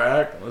 win a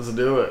rack, let's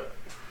do it.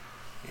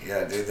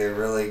 Yeah, dude, they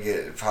really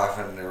get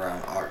popping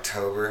around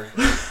October.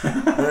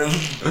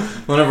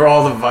 Whenever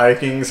all the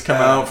Vikings come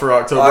out for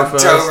Oktoberfest.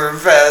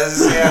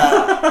 Oktoberfest,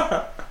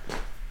 yeah.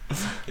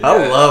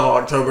 I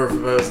love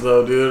Oktoberfest,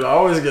 though, dude. I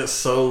always get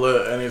so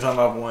lit anytime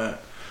I've went.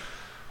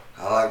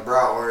 I like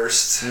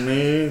bratwurst.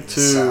 Me, too.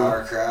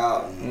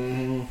 Sauerkraut.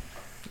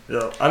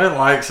 Yeah, I didn't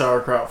like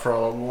sauerkraut for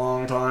a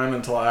long time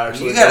until I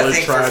actually You gotta really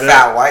think for tried it.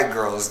 fat white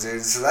girls,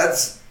 dude. So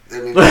that's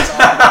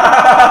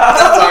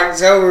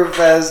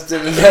Oktoberfest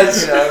in a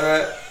nutshell,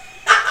 right?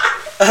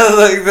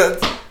 Like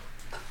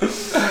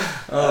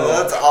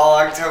that's all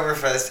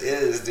Oktoberfest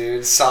is,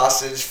 dude.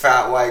 Sausage,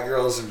 fat white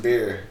girls, and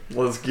beer.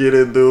 Let's get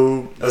it,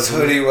 dude. That's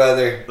hoodie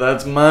weather.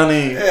 That's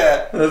money.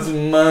 Yeah. That's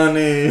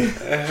money.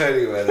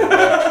 Hoodie weather,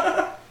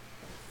 man.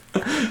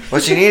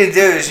 What you need to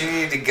do is you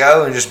need to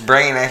go and just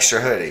bring an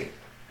extra hoodie.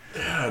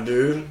 Yeah,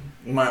 dude.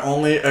 My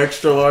only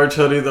extra large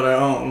hoodie that I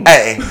own.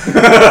 Hey.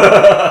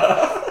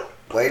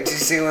 Wait till you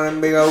see when them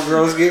big old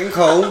girls getting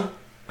cold.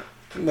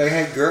 You like,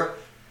 hey girl,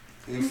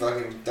 you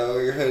fucking throw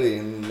your hoodie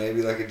and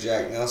maybe like a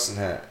Jack Nelson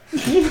hat.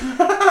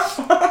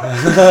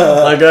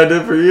 Like I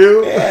did for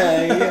you?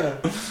 Yeah.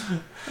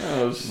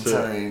 Oh, shit. I'm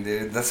telling you,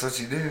 dude, that's what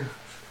you do.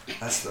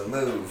 That's the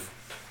move.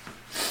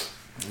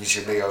 Get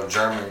you a big old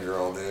German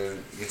girl, dude.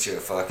 Get you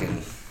a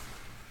fucking,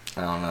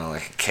 I don't know,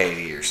 like a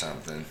Katie or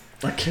something.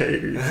 A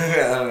Katie.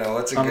 I don't know.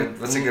 What's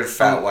a good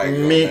fat white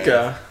girl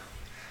Mika. name?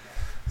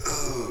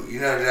 Ooh,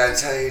 you know, did I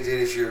tell you, dude,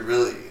 if you're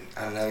really,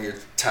 I know you're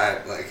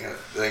type, like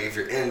if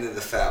you're into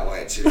the fat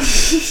white chick,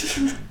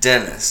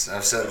 dentist.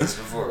 I've said this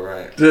before,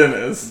 right?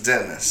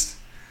 Dentist.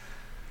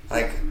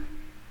 Like,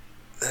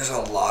 there's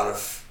a lot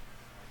of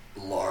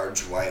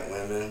large white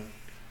women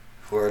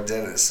who are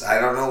dentists. I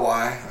don't know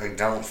why. I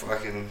don't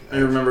fucking.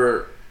 You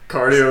remember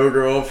Cardio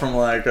Girl from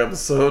like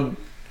episode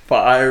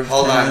 5?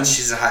 Hold 10? on,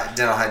 she's a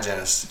dental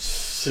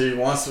hygienist. She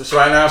wants to.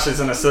 Right now,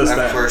 she's an assistant.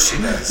 Of course she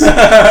does.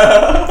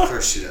 Of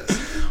course she does.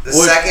 The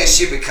second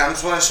she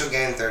becomes one, she'll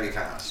gain 30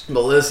 pounds.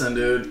 But listen,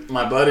 dude,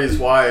 my buddy's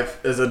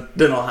wife is a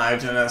dental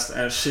hygienist,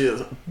 and she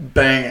is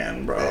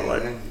banging, bro. Banging.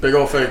 Like, big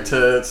old fake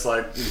tits,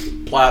 like,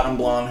 platinum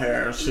blonde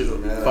hair. She's a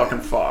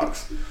fucking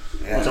fox.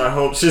 Yeah. Which I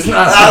hope she's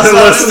not I was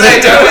about to say,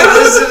 listening. don't be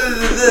listening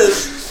to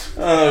this.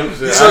 Oh, shit.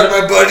 He's like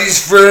my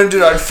buddy's friend,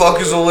 dude. I'd fuck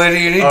his old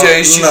lady any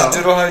day. She's a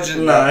dental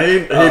hygienist. No,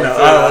 he knows.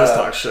 I always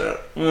talk shit.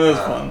 It's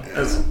fun.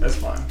 Yeah. It's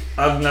fine.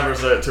 I'd never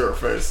say it to her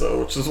face, though,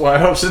 which is why I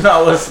hope she's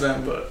not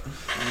listening, but...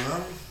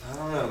 Well, I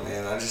don't know,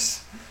 man. I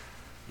just...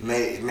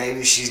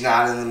 Maybe she's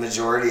not in the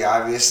majority,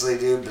 obviously,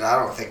 dude, but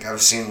I don't think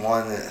I've seen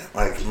one that...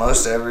 Like,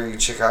 most every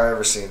chick I've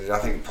ever seen, dude, I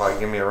think it'd probably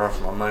give me a run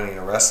for my money in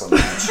a wrestling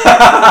match.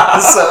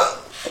 So,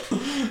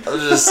 I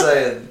was just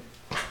saying...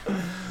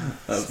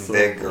 That's some so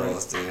big funny.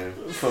 girls, dude.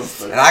 So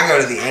And I go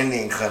to the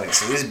Indian clinic,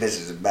 so these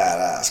bitches are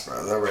badass,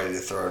 bro. They're ready to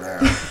throw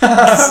down.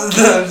 I'm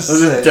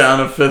just down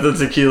a fifth of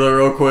tequila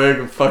real quick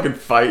and fucking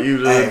fight you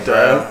to the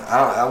death.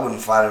 I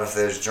wouldn't fight them if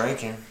they was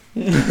drinking.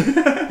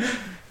 Yeah,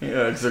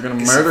 because they're gonna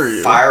murder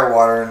you. Fire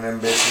water in them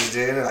bitches,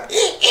 dude.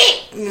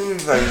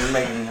 Like,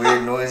 making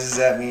weird noises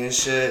at me and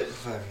shit.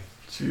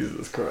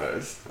 Jesus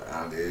Christ.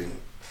 Oh, dude.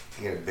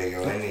 You get a big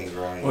old Indian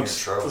girl, you're in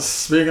trouble.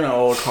 Speaking of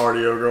old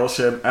cardio girl,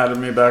 she had added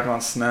me back on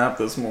Snap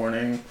this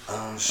morning.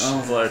 Oh, shit. I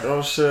was like,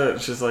 oh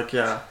shit. She's like,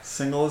 yeah,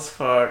 single as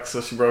fuck.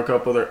 So she broke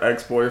up with her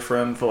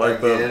ex-boyfriend for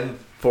like the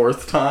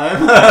 4th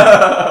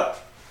time.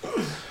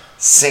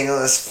 Single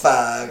as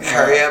fuck.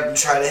 Hurry up and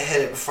try to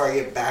hit it before I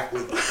get back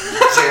with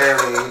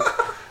Jeremy.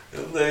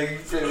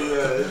 Like, pretty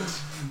much.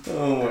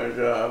 Oh my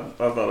god.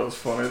 I thought it was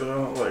funny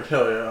though. Like,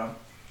 hell yeah.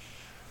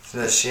 So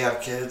does she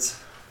have kids?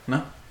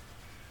 No.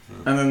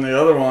 And then the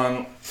other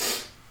one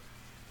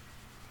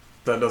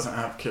that doesn't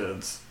have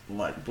kids,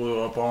 like,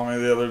 blew up on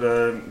me the other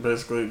day and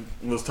basically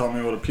was telling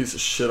me what a piece of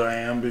shit I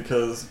am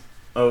because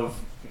of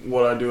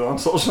what I do on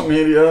social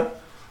media.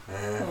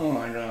 Yeah. Oh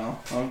my god.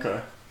 Okay.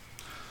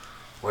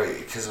 Wait,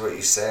 because what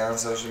you say on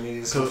social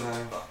media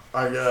sometimes?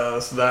 I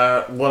guess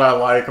that what I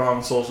like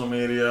on social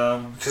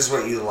media. Because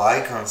what you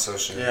like on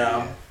social media.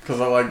 Yeah.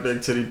 Because I like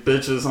big titty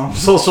bitches on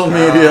social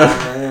media.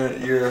 Oh,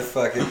 man, you're a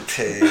fucking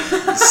pig.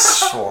 You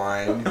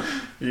swine.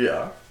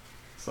 Yeah.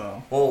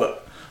 So. Well,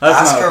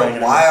 that's ask not a her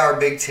thing why anymore. are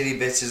big titty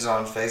bitches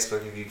on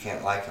Facebook if you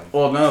can't like them?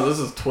 Well, no, this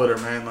is Twitter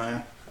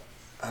mainly.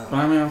 Oh. But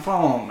I mean, I'm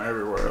following them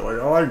everywhere. Like,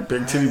 I like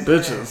big titty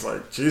bitches.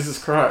 Like, Jesus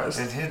Christ.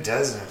 And who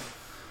doesn't?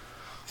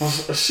 Well,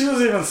 she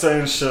was even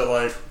saying shit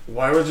like,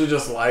 why would you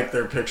just like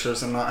their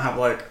pictures and not have,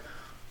 like,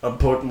 a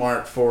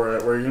bookmark for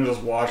it where you can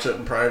just watch it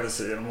in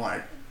privacy? And I'm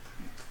like,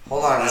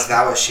 Hold on, is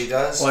that what she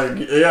does?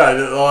 Like, yeah,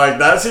 like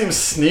that seems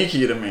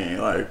sneaky to me.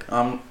 Like,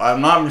 I'm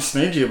not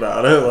sneaky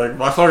about it. Like, if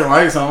I fucking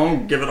like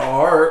someone, give it a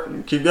heart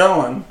and keep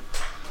going.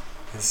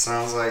 It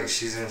sounds like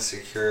she's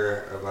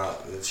insecure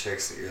about the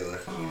chicks that you're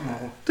looking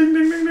at. Ding,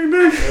 ding, ding, ding,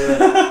 ding.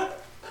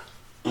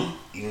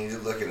 You need to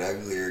look at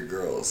uglier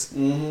girls.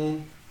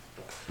 Mm-hmm.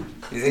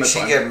 You think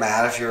she'd get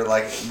mad if you were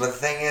like... But the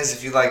thing is,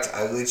 if you liked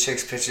ugly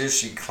chicks' pictures,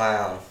 she'd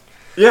clown.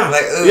 Yeah.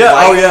 Like, ooh, yeah.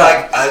 why Oh, you yeah.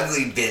 like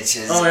ugly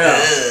bitches? Oh, yeah.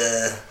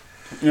 Ugh.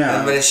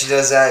 Yeah. But if she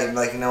does that, you'd be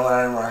like, you know what?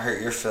 I don't want to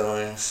hurt your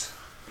feelings.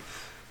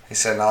 He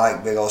said, I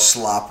like big old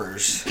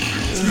sloppers. I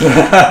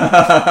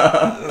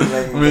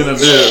mean, I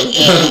do.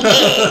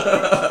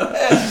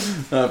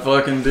 I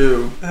fucking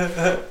do.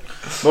 But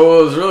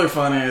what was really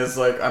funny is,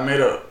 like, I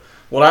made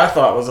what I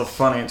thought was a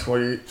funny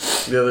tweet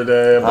the other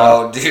day about...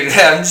 Oh, dude,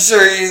 I'm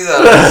sure you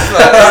thought it was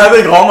funny. I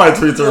think all my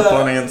tweets are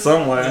funny in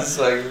some way.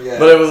 Like, yeah.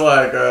 But it was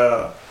like,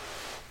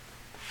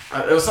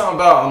 it was something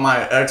about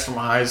my ex from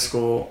high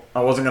school.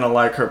 I wasn't going to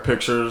like her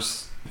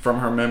pictures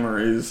from her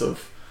memories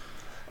of...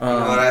 You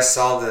know what, I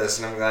saw this,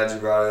 and I'm glad you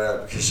brought it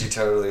up, because she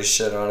totally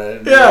shit on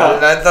it. Yeah.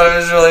 And I thought it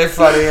was really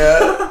funny.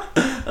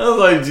 I was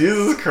like,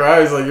 Jesus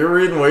Christ, like, you're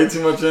reading way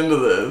too much into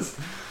this.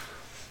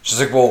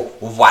 She's like, well,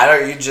 why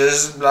don't you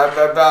just blah,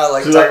 blah, blah,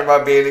 like, talking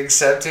about being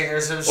accepting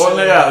or some shit?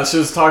 Well, yeah, she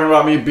was talking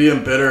about me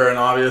being bitter and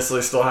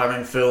obviously still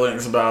having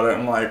feelings about it.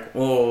 I'm like,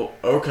 well,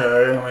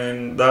 okay, I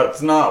mean,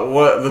 that's not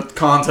what the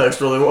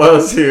context really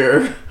was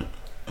here.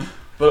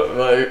 But,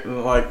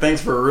 like,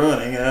 thanks for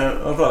ruining it.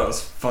 I thought it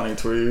was a funny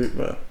tweet,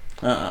 but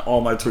all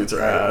my tweets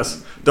are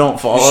ass.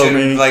 Don't follow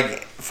me.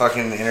 Like,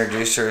 fucking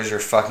introduce her as your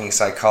fucking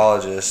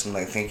psychologist and,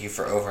 like, thank you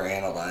for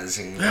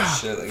overanalyzing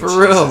this shit. Like, for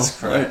real. Jesus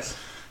Christ.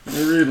 Like,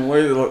 you're reading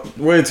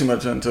way too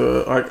much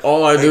into it. Like,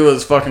 all I do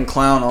is fucking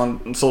clown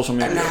on social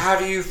media. And how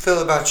do you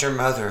feel about your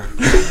mother?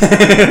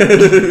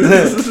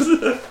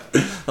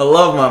 I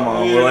love my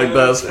mom. We're like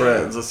best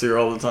friends. I see her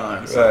all the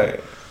time. So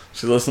Right.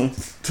 she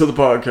listens to the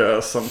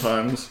podcast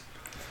sometimes.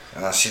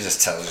 She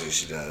just tells you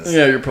she does.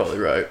 Yeah, you're probably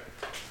right.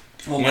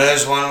 You know,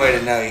 there's one way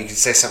to know. You can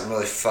say something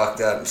really fucked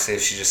up and see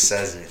if she just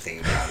says anything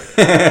about it.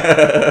 You know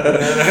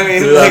what I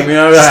mean? Dude, I mean,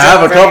 I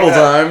have a couple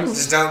times.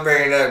 Just don't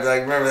bring it up.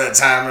 Like, remember that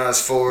time when I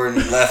was 4 and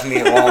you left me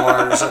at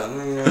Walmart or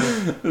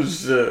something?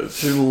 Shit,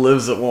 she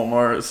lives at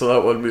Walmart, so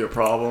that wouldn't be a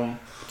problem.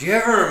 Do you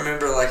ever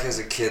remember, like, as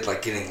a kid,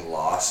 like, getting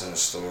lost in a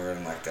store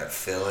and, like, that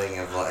feeling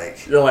of,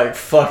 like... You're like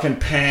fucking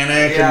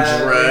panic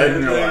and dread,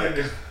 and you're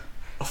like...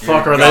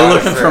 Fuck, You're are they gone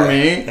looking for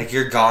me? Like,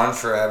 you're gone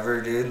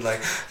forever, dude.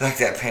 Like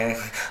that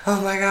panic. Like,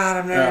 oh my god,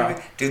 I'm never gonna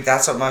be... Dude,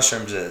 that's what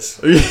mushrooms is.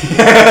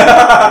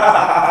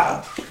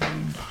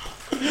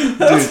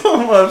 That's so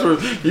much.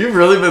 You've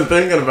really been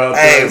thinking about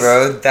this. Hey,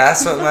 bro,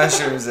 that's what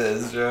mushrooms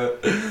is, bro.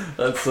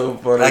 That's so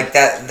funny. Like,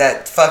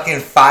 that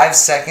fucking 5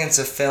 seconds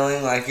of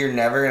feeling like you're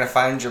never gonna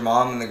find your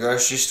mom in the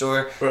grocery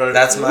store, right.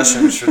 That's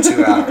mushrooms for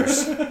 2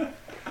 hours. Or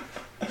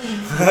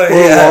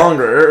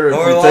longer,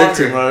 if you take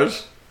too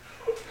much.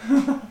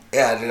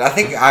 Yeah, dude, I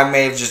think I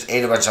may have just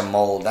ate a bunch of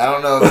mold. I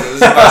don't know if it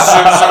was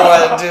mushrooms or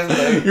what, dude.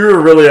 Like, you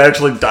were really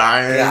actually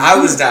dying. Yeah, I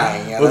was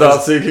dying. Yeah,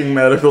 without seeking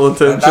medical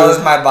attention. That was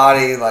my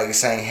body, like,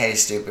 saying, hey,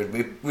 stupid,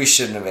 we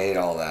shouldn't have ate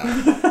all that.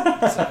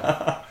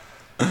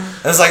 So,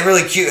 it was, like,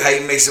 really cute how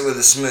you mix it with a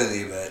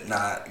smoothie, but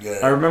not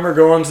good. I remember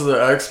going to the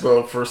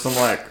expo for some,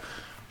 like,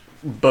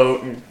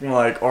 boat,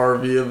 like,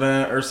 RV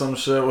event or some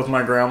shit with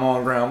my grandma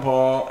and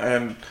grandpa,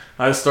 and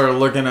I started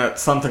looking at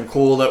something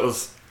cool that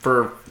was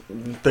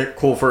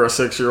cool for a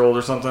 6-year-old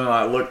or something, and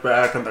I look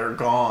back and they're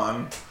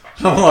gone.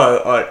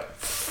 I'm like,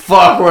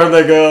 fuck, where'd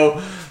they go?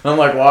 And I'm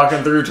like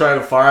walking through trying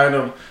to find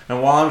them,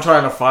 and while I'm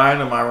trying to find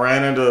them, I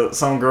ran into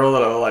some girl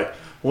that I like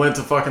went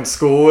to fucking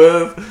school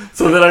with.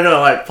 So then I gotta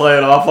like play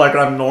it off like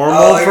I'm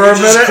normal for a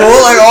minute. Cool?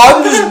 Like, oh,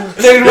 I'm just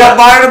thinking about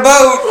buying a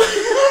boat.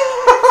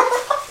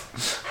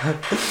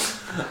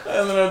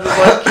 And then I just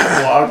like keep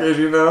walking,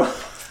 you know.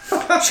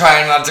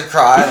 Trying not to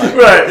cry. Like,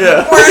 right?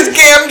 Yeah. Where's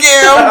Gam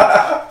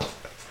Gam?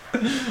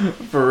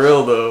 For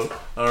real though,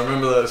 I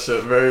remember that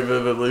shit very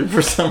vividly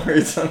for some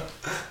reason.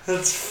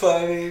 That's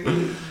funny.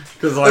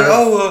 Cause like,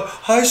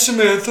 hi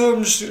Samantha,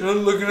 I'm just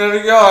looking at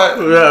a yacht.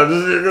 Yeah, I'm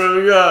just looking at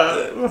a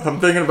yacht. I'm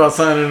thinking about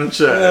signing a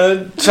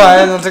check.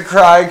 Trying not to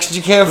cry because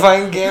you can't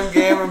find Gam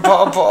Gam and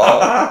Paw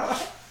Paw.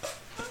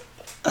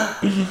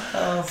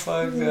 Oh,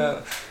 fuck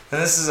that.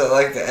 And this is at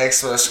like the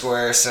Expo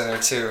Square Center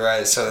too,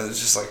 right? So it's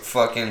just like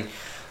fucking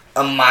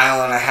a 1.5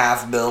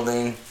 mile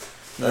building.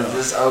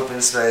 Just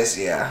open space,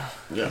 yeah.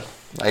 Yeah.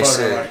 I used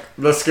to, like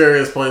the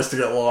scariest place to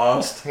get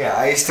lost. Yeah,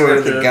 I used to go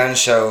to the gun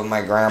show with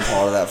my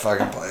grandpa to that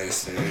fucking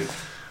place, dude.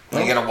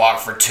 You gotta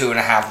walk for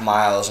 2.5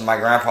 miles, and my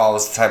grandpa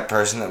was the type of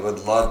person that would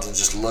love to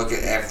just look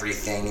at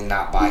everything and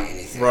not buy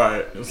anything.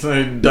 Right. So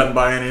he doesn't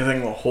buy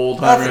anything the whole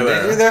time Nothing, you're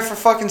there. Dude. You're there for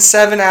fucking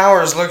 7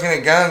 hours looking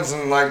at guns,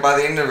 and like by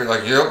the end of it, you're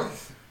like, yep.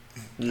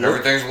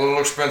 Everything's a little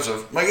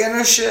expensive. I'm like, yeah,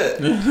 no shit.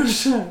 No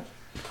shit.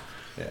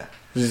 Yeah.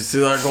 Did you see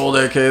that gold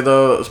AK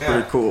though? It was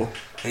pretty cool.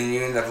 And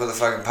you end up with a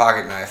fucking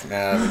pocket knife,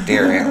 man, out of a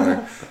deer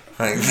antler.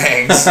 Like,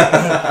 thanks.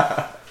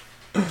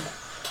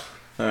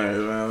 Alright,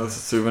 man, that's a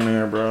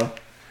souvenir, bro.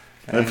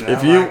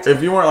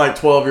 If you weren't like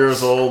 12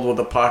 years old with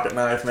a pocket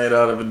knife made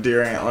out of a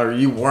deer antler,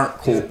 you weren't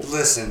cool.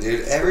 Listen,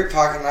 dude, every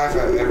pocket knife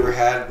I've ever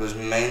had was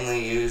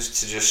mainly used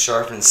to just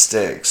sharpen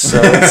sticks.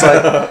 So it's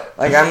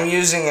like I'm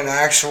using an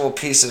actual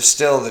piece of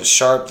steel that's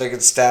sharp that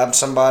could stab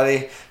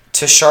somebody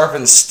to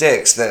sharpen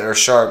sticks that are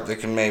sharp that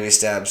can maybe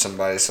stab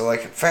somebody. So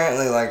like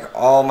apparently like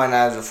all my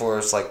knives before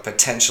was like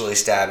potentially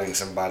stabbing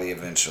somebody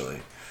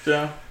eventually.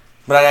 Yeah.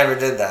 But I never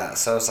did that.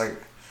 So it's like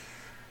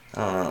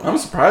I don't know. I'm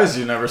surprised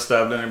you never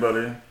stabbed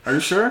anybody. Are you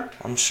sure?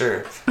 I'm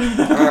sure.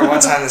 I remember one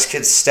time this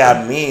kid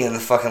stabbed me in the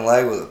fucking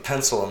leg with a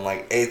pencil in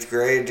like 8th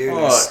grade, dude.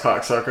 Oh, that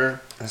cocksucker.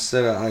 I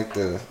still got like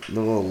the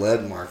little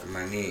lead mark in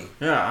my knee.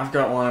 Yeah, I've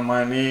got one in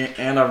my knee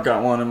and I've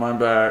got one in my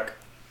back.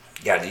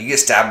 Yeah, dude, you get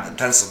stabbed with a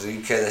pencil, dude.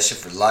 You carry that shit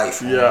for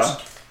life. Almost. Yeah,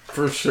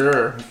 for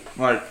sure.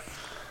 Like,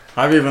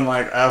 I've even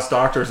like asked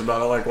doctors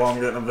about it, like while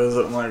I'm getting a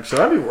visit. I'm like, should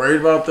I be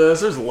worried about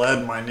this? There's lead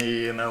in my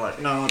knee, and they're like,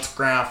 no, it's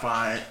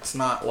graphite. It's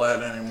not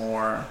lead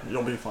anymore.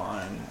 You'll be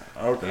fine.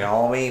 Okay.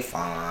 You'll be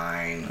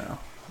fine. Yeah.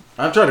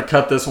 I've tried to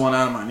cut this one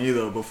out of my knee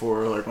though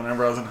before, like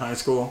whenever I was in high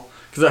school,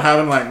 because it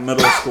happened like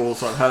middle school,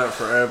 so I've had it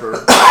forever.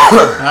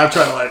 And I've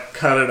tried to like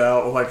cut it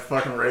out with like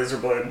fucking razor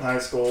blade in high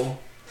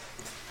school.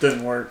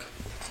 Didn't work.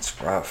 It's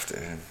rough,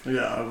 dude.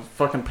 Yeah, it was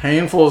fucking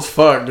painful as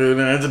fuck, dude,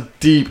 and it's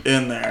deep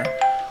in there.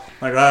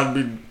 Like, I'd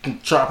be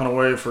chopping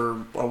away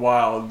for a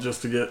while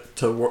just to get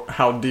to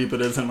how deep it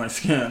is in my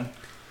skin.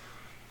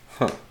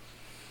 Huh.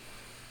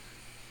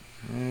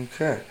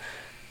 Okay.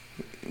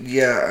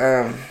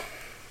 Yeah,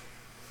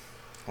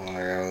 hold on, I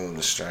got a little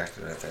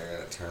distracted right there. I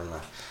gotta turn my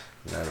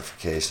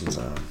notifications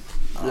on.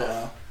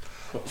 Yeah.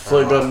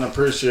 Flake doesn't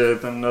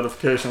appreciate them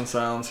notification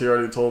sounds. He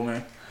already told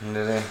me.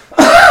 Did he?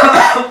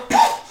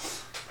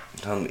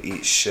 Tell him to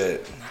eat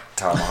shit.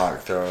 Tomahawk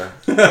thrower.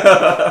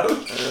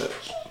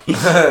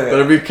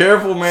 Better be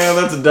careful, man.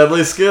 That's a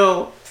deadly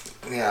skill.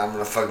 Yeah, I'm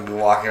gonna fucking be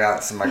walking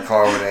out to my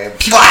car one day and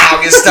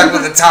get stuck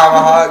with a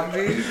tomahawk,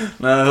 dude.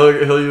 Nah,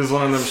 he'll use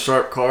one of them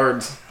sharp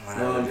cards.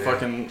 Whatever, One of them dude.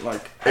 fucking,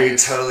 like, I could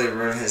totally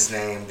ruin his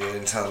name, dude,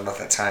 and tell him about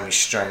that time he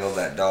strangled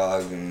that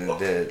dog in the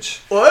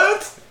ditch.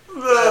 What?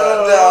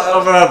 No,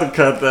 I'm gonna have to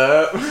cut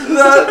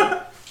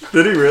that.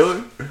 Did he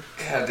really?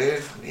 Yeah,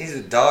 dude. He's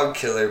a dog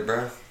killer,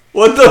 bro.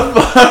 What the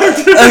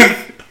fuck, dude?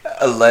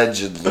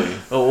 Allegedly.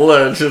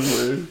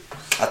 Allegedly.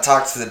 I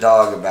talked to the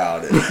dog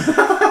about it.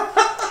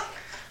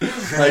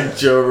 Like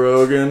Joe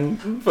Rogan,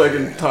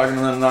 fucking talking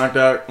to them knocked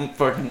out,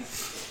 fucking.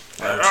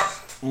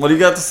 What do you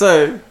got to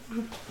say?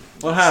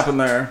 What happened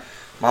there?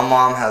 My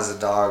mom has a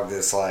dog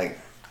that's like,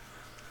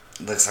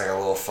 looks like a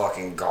little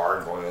fucking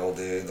gargoyle,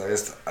 dude. Like,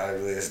 it's the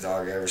ugliest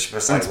dog ever. She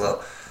puts like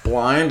little.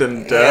 Blind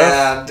and deaf?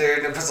 Yeah,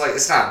 dude. It puts like,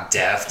 it's not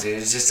deaf, dude.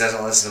 It just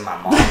doesn't listen to my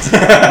mom's.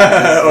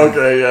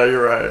 Okay, yeah,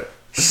 you're right.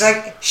 She's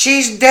like,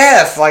 she's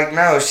deaf. Like,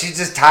 no, she's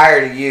just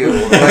tired of you.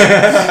 Like, she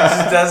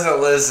just doesn't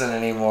listen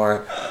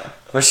anymore.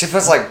 But she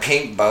puts like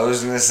pink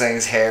bows in this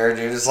thing's hair,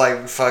 dude. It's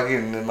like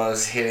fucking the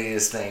most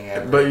hideous thing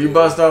ever. But you dude.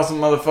 bust out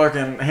some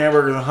motherfucking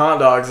hamburgers and hot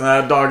dogs, and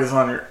that dog is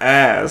on your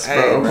ass, bro.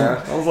 Hey,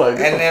 bro. I was like,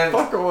 get the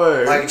fuck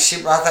away. Like,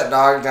 she brought that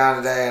dog down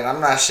today, and I'm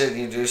not shitting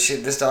you, dude.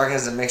 This dog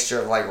has a mixture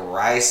of like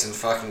rice and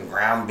fucking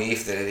ground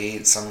beef that it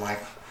eats. I'm like,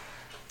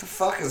 what the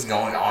fuck is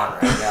going on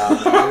right now,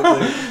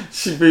 dude? Like,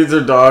 she feeds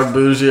her dog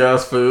bougie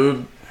ass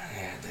food.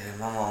 yeah, dude,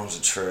 my mom's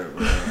a trip,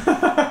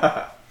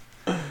 bro.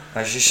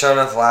 Like, she showed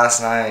up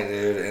last night,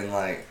 dude, and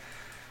like,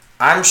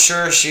 I'm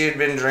sure she had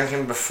been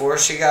drinking before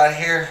she got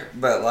here,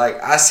 but like,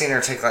 I seen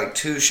her take like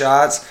 2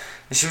 shots,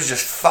 and she was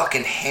just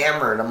fucking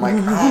hammered. I'm like,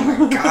 oh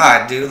my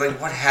god, dude, like,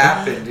 what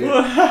happened, dude?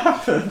 What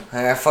happened?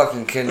 Like, I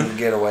fucking couldn't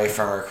get away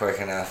from her quick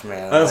enough,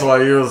 man. That's like,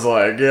 why he was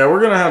like, yeah,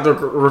 we're gonna have to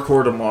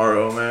record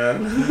tomorrow,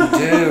 man.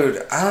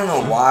 Dude, I don't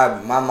know why,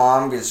 but my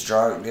mom gets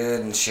drunk,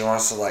 dude, and she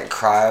wants to like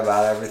cry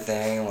about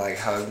everything, like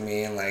hug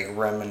me and like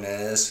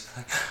reminisce.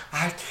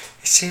 Like,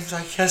 it seems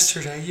like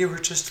yesterday you were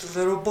just a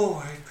little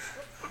boy.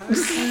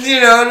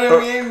 You know what I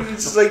mean?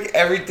 It's just like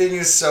everything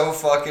is so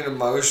fucking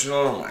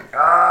emotional. I'm like,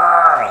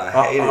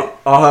 I hate it.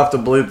 I'll have to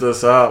bleep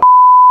this out.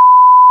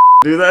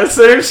 Do that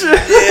same shit?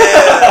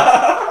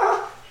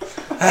 Yeah.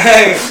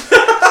 Hey.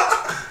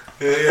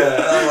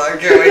 Yeah. I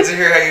can't wait to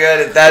hear how you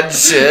edit that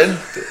shit.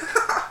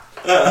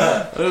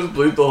 I just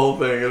bleep the whole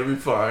thing. It'll be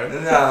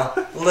fine. No,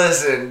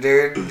 listen,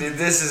 dude.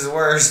 This is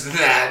worse than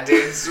that,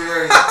 dude. It's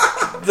worse.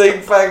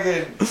 Like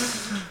fucking.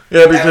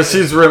 Yeah, because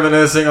she's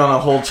reminiscing on a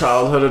whole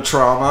childhood of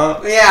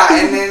trauma. Yeah,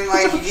 and then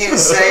like you can't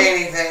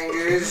say anything,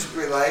 dude. Just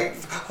be like,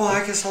 well,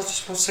 I guess I'll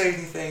just won't say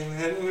anything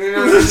then. You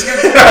know, just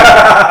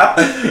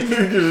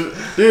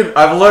Dude,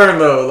 I've learned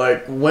though,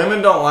 like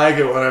women don't like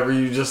it whenever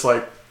you just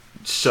like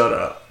shut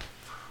up.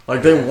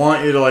 Like they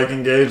want you to like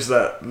engage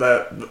that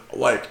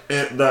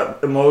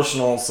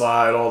emotional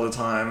side all the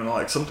time, and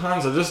like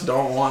sometimes I just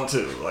don't want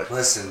to. Like,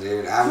 listen,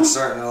 dude, I'm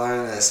starting to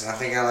learn this, and I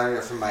think I learned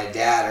it from my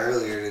dad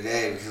earlier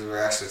today because we were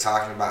actually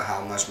talking about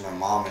how much my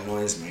mom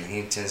annoys me, and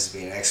he tends to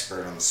be an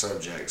expert on the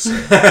subject. So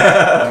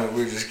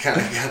we just kind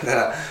of got that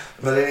out.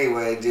 But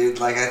anyway, dude,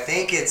 like I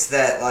think it's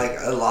that like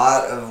a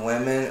lot of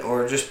women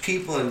or just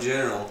people in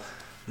general,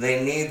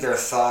 they need their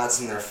thoughts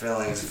and their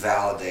feelings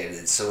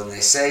validated. So when they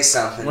say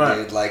something,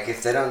 dude, like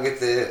if they don't get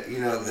the, you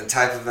know, the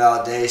type of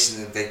validation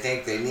that they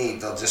think they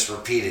need, they'll just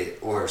repeat it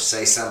or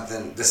say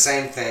something, the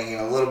same thing in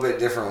a little bit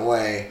different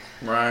way.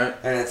 Right.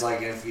 And it's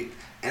like,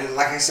 and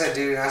like I said,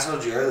 dude, and I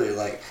told you earlier,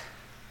 like,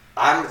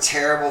 I'm a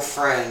terrible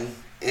friend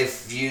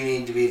if you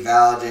need to be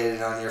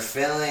validated on your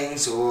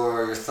feelings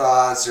or your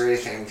thoughts or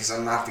anything, because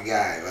I'm not the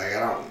guy. Like,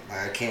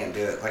 I can't do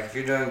it. Like, if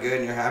you're doing good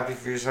and you're happy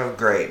for yourself,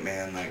 great,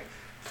 man. Like,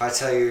 if I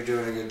tell you you're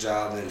doing a good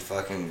job, then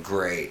fucking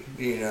great.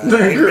 You know?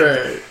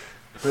 Great.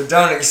 But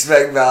don't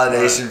expect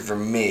validation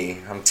from me.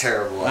 I'm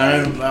terrible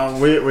at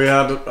it. We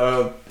had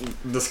a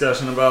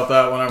discussion about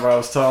that whenever I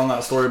was telling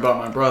that story about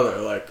my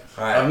brother. Like,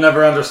 I've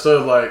never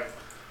understood, like,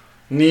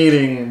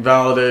 needing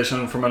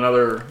validation from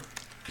another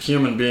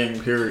human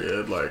being,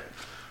 period. Like,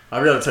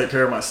 I've got to take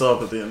care of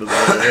myself at the end of the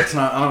day. It's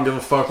not, I don't give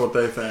a fuck what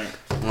they think.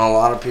 Well, a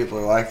lot of people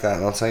are like that.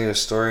 They'll tell you a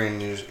story,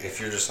 and if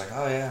you're just like,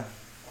 oh, yeah.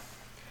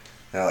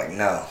 They're like,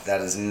 no, that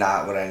is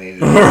not what I need to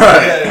do.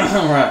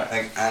 Right.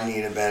 Like, I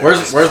need a better...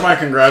 Where's my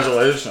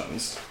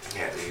congratulations?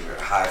 Yeah, dude,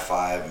 high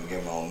five and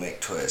give them a little Mick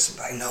twist. And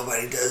be like,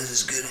 nobody does it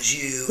as good as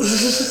you.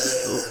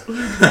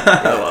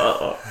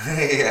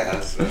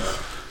 Yeah,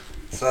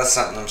 so that's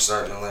something I'm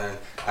starting to learn.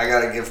 I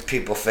gotta give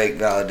people fake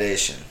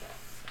validation.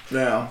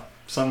 Yeah,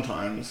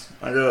 sometimes,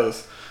 I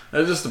guess.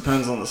 It just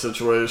depends on the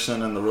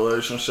situation and the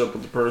relationship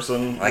with the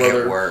person. Like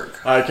at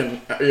work.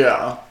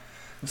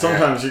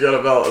 Sometimes you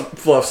gotta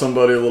fluff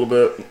somebody a little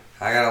bit.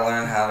 I gotta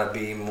learn how to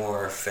be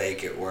more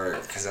fake at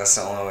work, because that's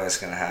the only way it's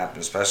gonna happen,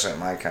 especially at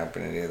my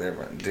company,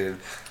 dude.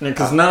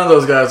 Because none of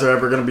those guys are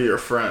ever gonna be your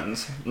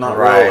friends. Not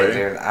right, really.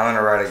 Dude. I'm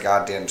gonna write a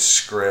goddamn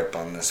script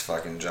on this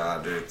fucking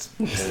job, dude.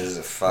 It is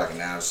a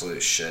fucking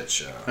absolute shit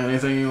show.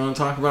 Anything you want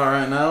to talk about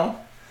right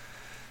now?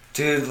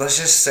 Dude, I'll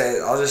just say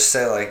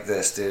like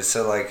this, dude.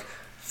 So, like,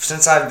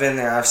 since I've been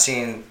there, I've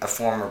seen a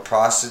former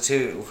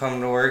prostitute come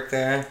to work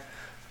there.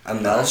 A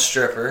male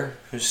stripper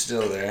who's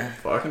still there.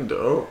 Fucking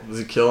dope. Is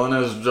he killing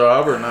his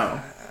job or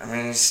no? I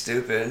mean, he's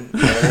stupid.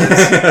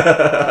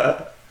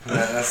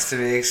 That's to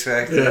be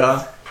expected.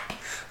 Yeah.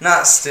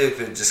 Not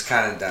stupid, just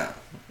kind of dumb.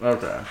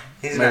 Okay.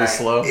 Maybe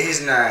slow.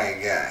 He's an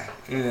alright guy.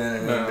 You know what I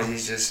mean? No. But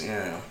he's just, you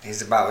know,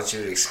 he's about what you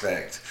would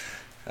expect.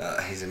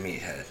 He's a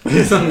meathead.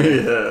 He's a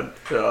meathead,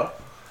 yeah.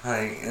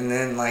 Like, and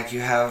then, like, you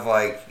have,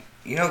 like,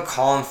 you know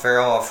Colin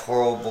Farrell off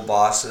Horrible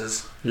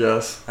Bosses?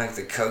 Yes. Like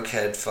the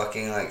cokehead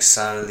fucking like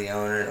son of the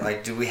owner.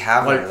 Like, do we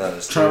have like one of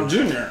those? Trump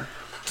Jr.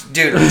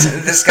 Dude,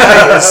 this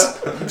guy is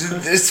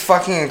it's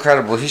fucking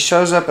incredible. He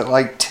shows up at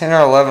like 10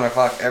 or 11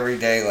 o'clock every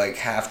day, like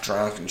half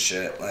drunk and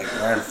shit, like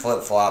wearing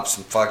flip flops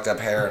and fucked up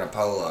hair and a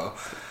polo.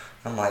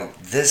 I'm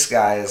like, this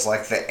guy is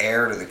like the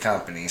heir to the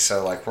company,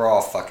 so like we're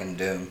all fucking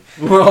doomed.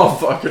 We're all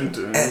fucking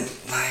doomed. And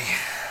like,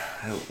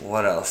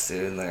 what else,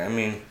 dude? Like, I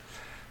mean,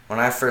 when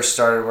I first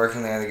started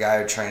working there, the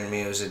guy who trained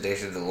me was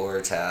addicted to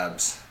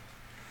Lortabs.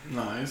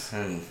 Nice.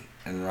 And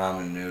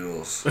ramen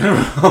noodles.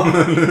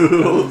 Ramen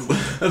noodles.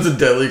 That's a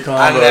deadly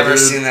combo. I've never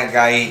seen that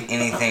guy eat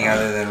anything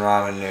other than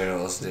ramen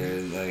noodles,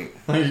 dude. Like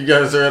you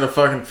guys are at a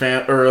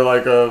fucking or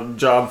like a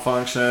job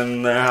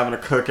function, they're having a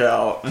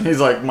cookout, and he's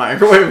like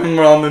microwaving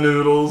ramen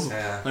noodles.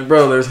 Yeah. Like,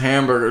 bro, there's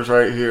hamburgers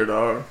right here,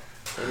 dog.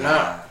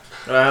 Nah.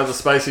 Gotta have the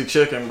spicy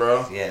chicken,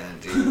 bro. Yeah,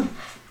 dude.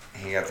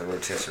 He got the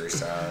rotisserie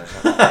style or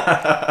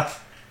something.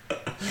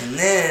 And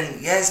then,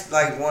 yes,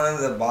 like one of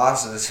the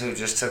bosses who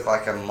just took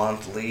like a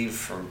month leave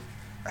from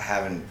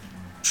having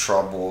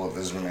trouble with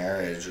his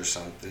marriage or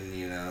something,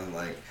 you know,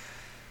 like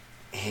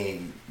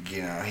he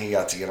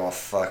got to get all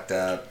fucked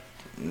up,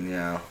 you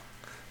know,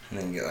 and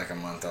then get like a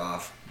month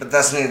off. But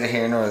that's neither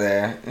here nor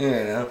there, you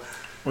know.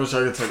 Wish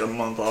I could take a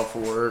month off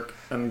of work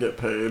and get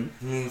paid.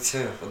 Me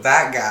too. But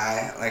that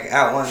guy, like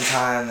at one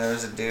time there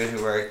was a dude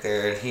who worked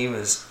there, and he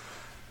was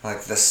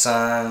like the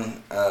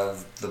son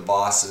of the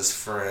boss's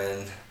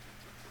friend.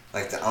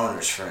 Like the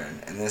owner's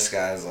friend. And this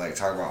guy's like,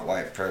 talking about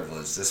white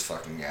privilege. This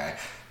fucking guy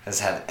has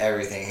had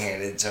everything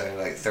handed to him,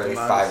 like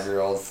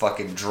 35-year-old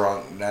fucking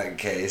drunk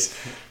nutcase.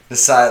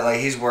 Decide like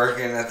he's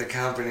working at the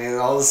company, and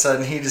all of a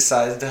sudden he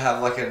decides to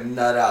have like a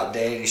nut out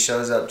day, and he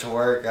shows up to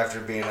work after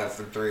being up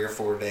for 3 or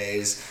 4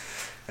 days,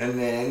 and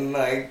then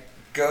like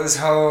goes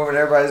home, and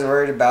everybody's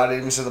worried about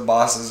him, so the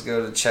bosses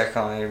go to check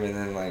on him, and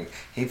then like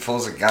he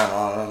pulls a gun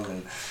on him,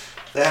 and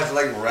they have to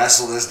like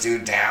wrestle this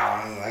dude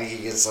down, and like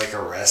he gets like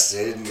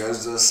arrested and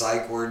goes to a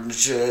psych ward and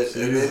shit.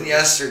 Jeez. And then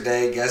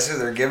yesterday, guess who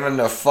they're giving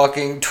a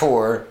fucking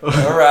tour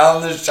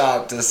around the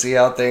shop to see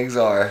how things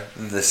are?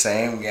 The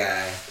same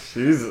guy.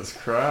 Jesus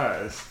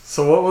Christ.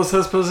 So what was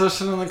his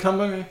position in the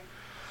company?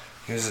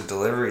 He was a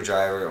delivery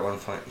driver at one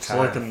point in time. So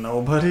like a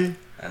nobody?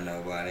 A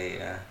nobody,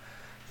 yeah.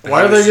 But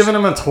why are they giving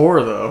him a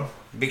tour though?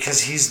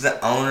 Because he's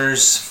the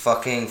owner's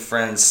fucking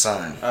friend's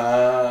son.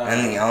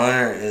 And the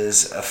owner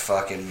is a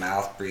fucking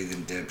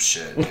mouth-breathing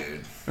dipshit,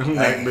 dude.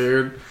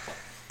 Neckbeard.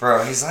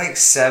 Bro, he's like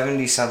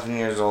 70-something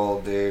years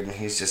old, dude. And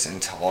he's just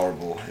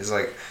intolerable. He's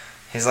like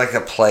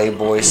a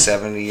playboy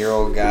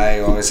 70-year-old guy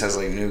who always has,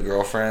 like, new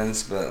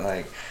girlfriends. But,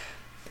 like,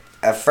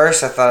 at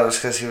first I thought it was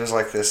because he was,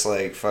 like, this,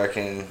 like,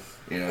 fucking,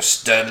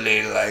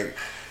 Studley, like,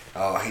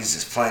 oh, he's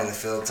just playing the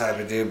field type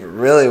of dude. But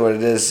really what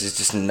it is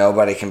just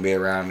nobody can be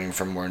around him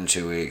for more than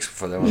 2 weeks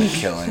before they want to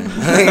kill him. You know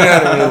what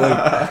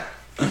I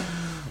mean?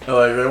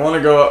 Like, they want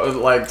to go out,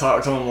 like,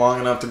 talk to him long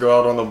enough to go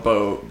out on the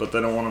boat, but they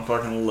don't want to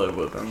fucking live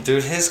with him.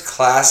 Dude, his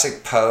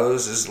classic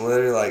pose is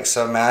literally like,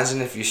 so imagine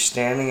if you're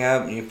standing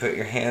up and you put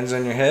your hands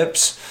on your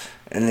hips,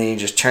 and then you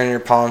just turn your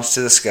palms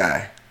to the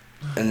sky.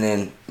 And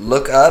then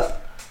look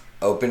up,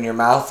 open your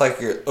mouth like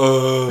you're,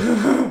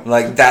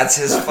 like, that's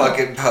his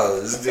fucking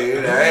pose,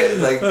 dude, alright?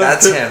 Like,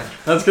 that's him.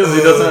 That's because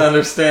he doesn't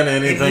understand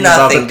anything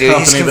Nothing, about the dude. company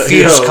He's that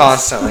he confused owns.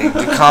 constantly.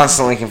 Dude,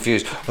 constantly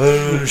confused. I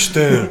don't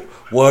understand.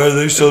 Why are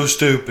they so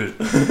stupid?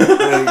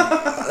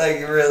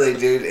 like, really,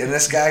 dude. And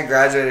this guy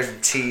graduated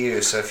from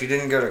TU, so if you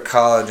didn't go to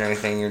college or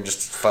anything, you're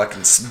just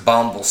fucking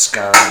bumble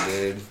scum,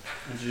 dude.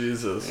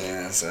 Jesus.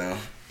 Yeah, so...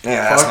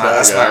 Yeah,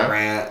 that's my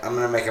rant. I'm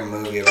gonna make a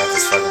movie about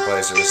this fucking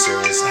place. It was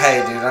serious.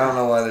 Hey, dude, I don't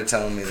know why they're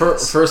telling me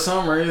this. For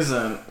some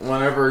reason,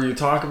 whenever you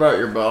talk about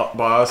your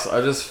boss,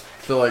 I just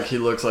feel like he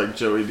looks like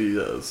Joey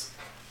Diaz.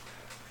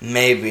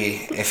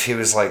 Maybe if he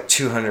was like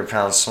 200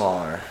 pounds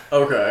smaller.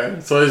 Okay,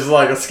 so he's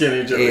like a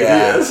skinny Joey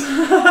Diaz.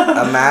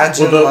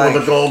 Imagine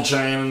with a gold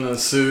chain and a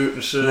suit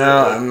and shit.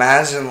 No,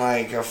 imagine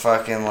like a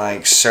fucking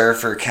like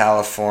surfer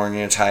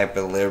California type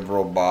of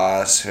liberal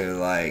boss who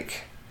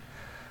like,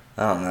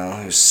 I don't know,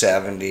 who's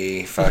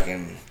 70,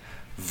 fucking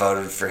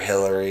voted for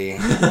Hillary.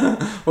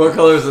 What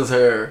color is his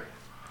hair?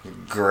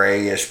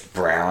 Grayish,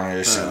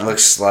 brownish. It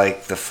looks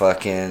like the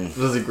fucking...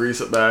 Does he grease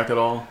it back at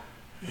all?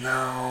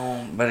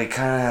 No, but he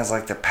kind of has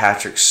like the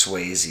Patrick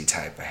Swayze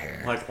type of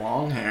hair. Like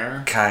long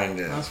hair? Kind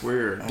of. That's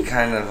weird.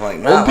 Kind of like...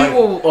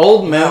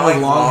 Old men with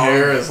like long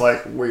hair is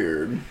like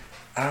weird.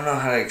 I don't know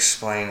how to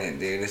explain it,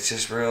 dude. It's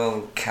just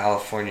real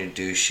California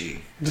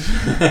douchey.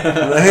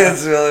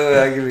 That's the only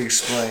way I can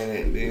explain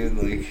it, dude.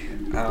 Like,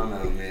 I don't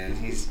know, man.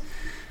 He's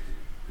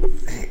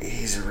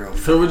a real...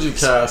 Who would you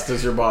cast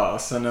as your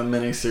boss in a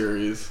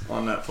miniseries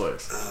on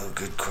Netflix? Oh,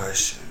 good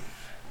question.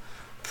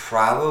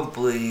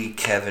 Probably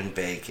Kevin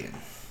Bacon.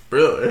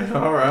 Really?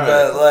 All right.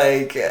 But,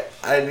 like,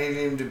 I need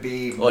him to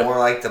be more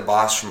like the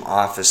boss from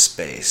Office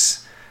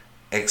Space.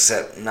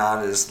 Except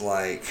not as,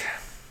 like...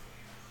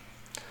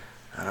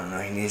 I don't know,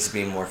 he needs to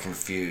be more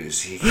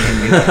confused. He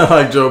can't be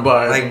like Joe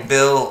Biden. Like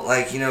Bill,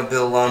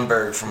 Bill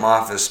Lundberg from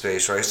Office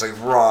Space, right? He's like,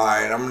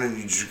 right, I'm going to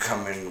need you to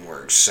come in and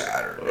work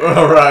Saturday.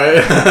 All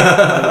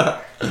right.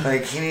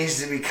 Like, he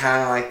needs to be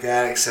kind of like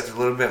that, except a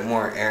little bit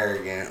more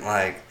arrogant.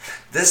 Like,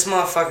 this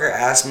motherfucker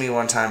asked me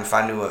one time if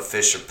I knew what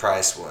Fisher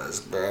Price was,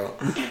 bro.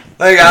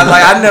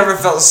 I never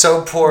felt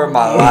so poor in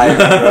my life,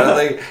 bro.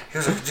 Like, he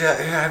was like,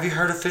 yeah, have you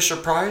heard of Fisher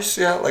Price?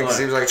 Yeah, like,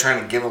 he was like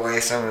trying to give away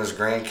some of his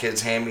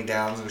grandkids'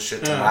 hand-me-downs and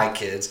shit to my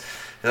kids.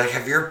 He's like,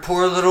 have your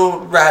poor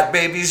little rat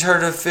babies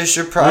heard of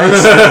Fisher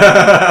Price?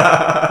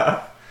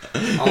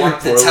 I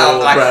want to tell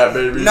them,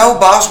 like, no,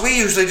 boss, we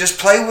usually just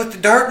play with the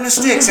dirt and the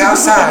sticks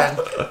outside.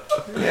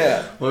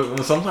 Yeah. Well,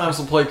 sometimes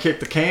we'll play kick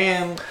the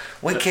can.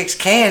 We kicks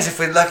cans if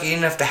we're lucky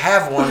enough to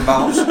have one,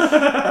 boss.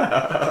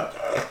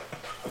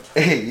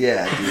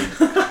 Yeah, dude.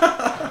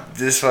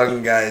 This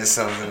fucking guy is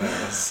something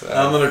else.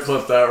 I'm going to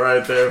clip that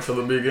right there for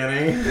the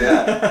beginning.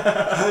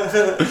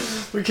 Yeah.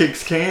 We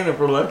kicks can if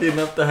we're lucky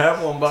enough to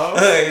have one,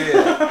 boss.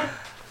 Yeah.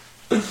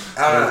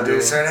 I don't know,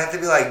 dude. So it'd have to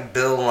be like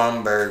Bill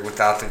Lundberg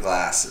without the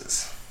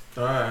glasses.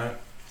 Alright.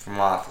 From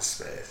Office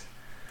Space.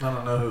 I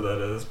don't know who that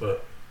is,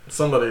 but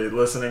somebody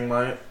listening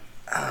might.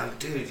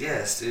 Dude,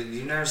 yes, dude.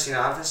 You never seen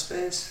Office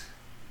Space?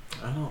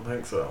 I don't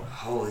think so.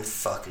 Holy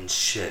fucking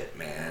shit,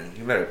 man.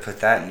 You better put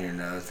that in your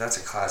notes. That's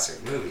a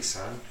classic movie,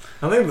 son.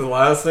 I think the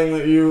last thing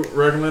that you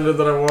recommended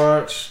that I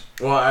watched...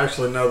 Well,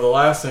 actually, no. The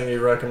last thing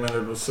you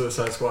recommended was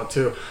Suicide Squad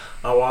 2.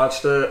 I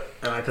watched it,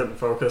 and I couldn't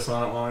focus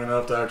on it long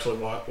enough to actually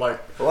watch. Like,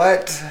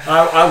 what?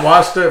 I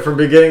watched it from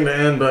beginning to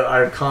end, but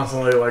I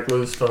constantly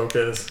lose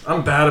focus.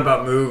 I'm bad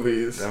about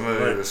movies. That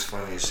movie was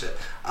funny as shit.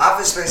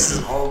 Office Space is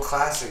an old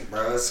classic,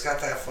 bro. It's got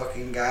that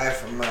fucking guy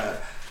from...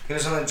 he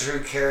was on the Drew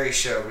Carey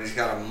show, but he's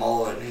got a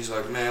mullet, and he's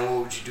like, man,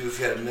 what would you do if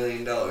you had $1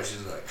 million?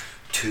 He's like,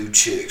 2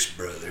 chicks,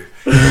 brother.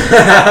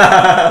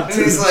 And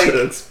he's like,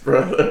 chicks,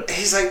 brother.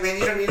 He's like, man,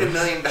 you don't need $1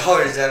 million to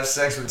have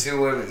sex with 2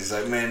 women. He's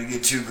like, man, to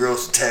get 2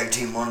 girls to tag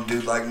team on a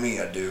dude like me,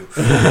 I do.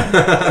 So,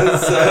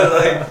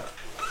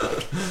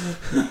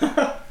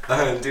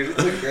 dude,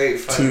 it's a great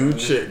fucking 2 movie.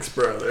 chicks,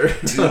 brother.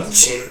 2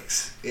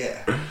 chicks,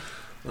 yeah.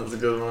 That's a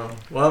good one.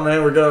 Well,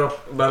 man, we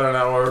got about an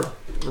hour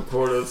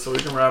recorded, so we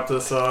can wrap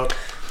this up.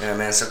 Yeah,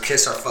 man, so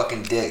kiss our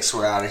fucking dicks.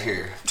 We're out of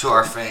here. To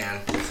our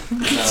fan.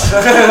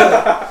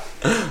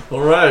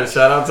 Alright,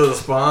 shout out to the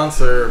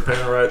sponsor,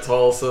 Painter Right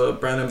Tulsa,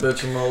 Brandon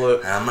Bitch and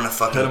Mullet. I'm gonna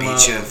fucking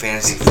beat you in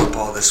fantasy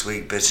football this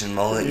week, Bitch and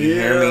Mullet. You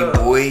hear me,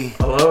 boy?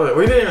 I love it.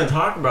 We didn't even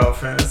talk about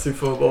fantasy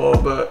football,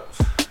 but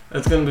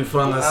it's gonna be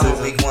fun this season.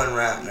 We'll have a week 1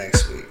 wrap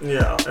next week.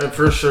 Yeah,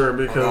 for sure,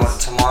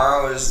 because...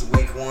 tomorrow is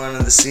week 1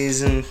 of the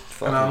season.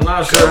 And I'm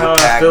not sure how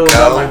I feel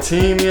about my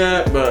team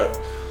yet, but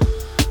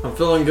I'm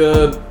feeling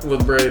good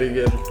with Brady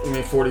getting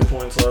me 40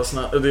 points the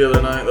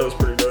other night. That was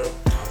pretty dope.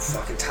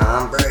 Fucking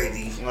Tom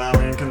Brady. I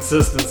mean,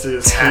 consistency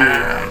is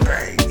Tom key.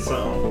 Brady.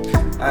 So,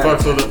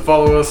 fucks with it.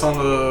 Follow us on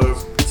the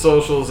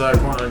socials at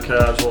Corner and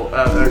Casual,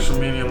 at Extra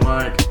Medium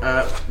Mike,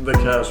 at The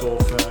Casual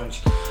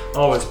Finish.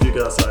 Always peek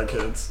outside,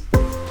 kids.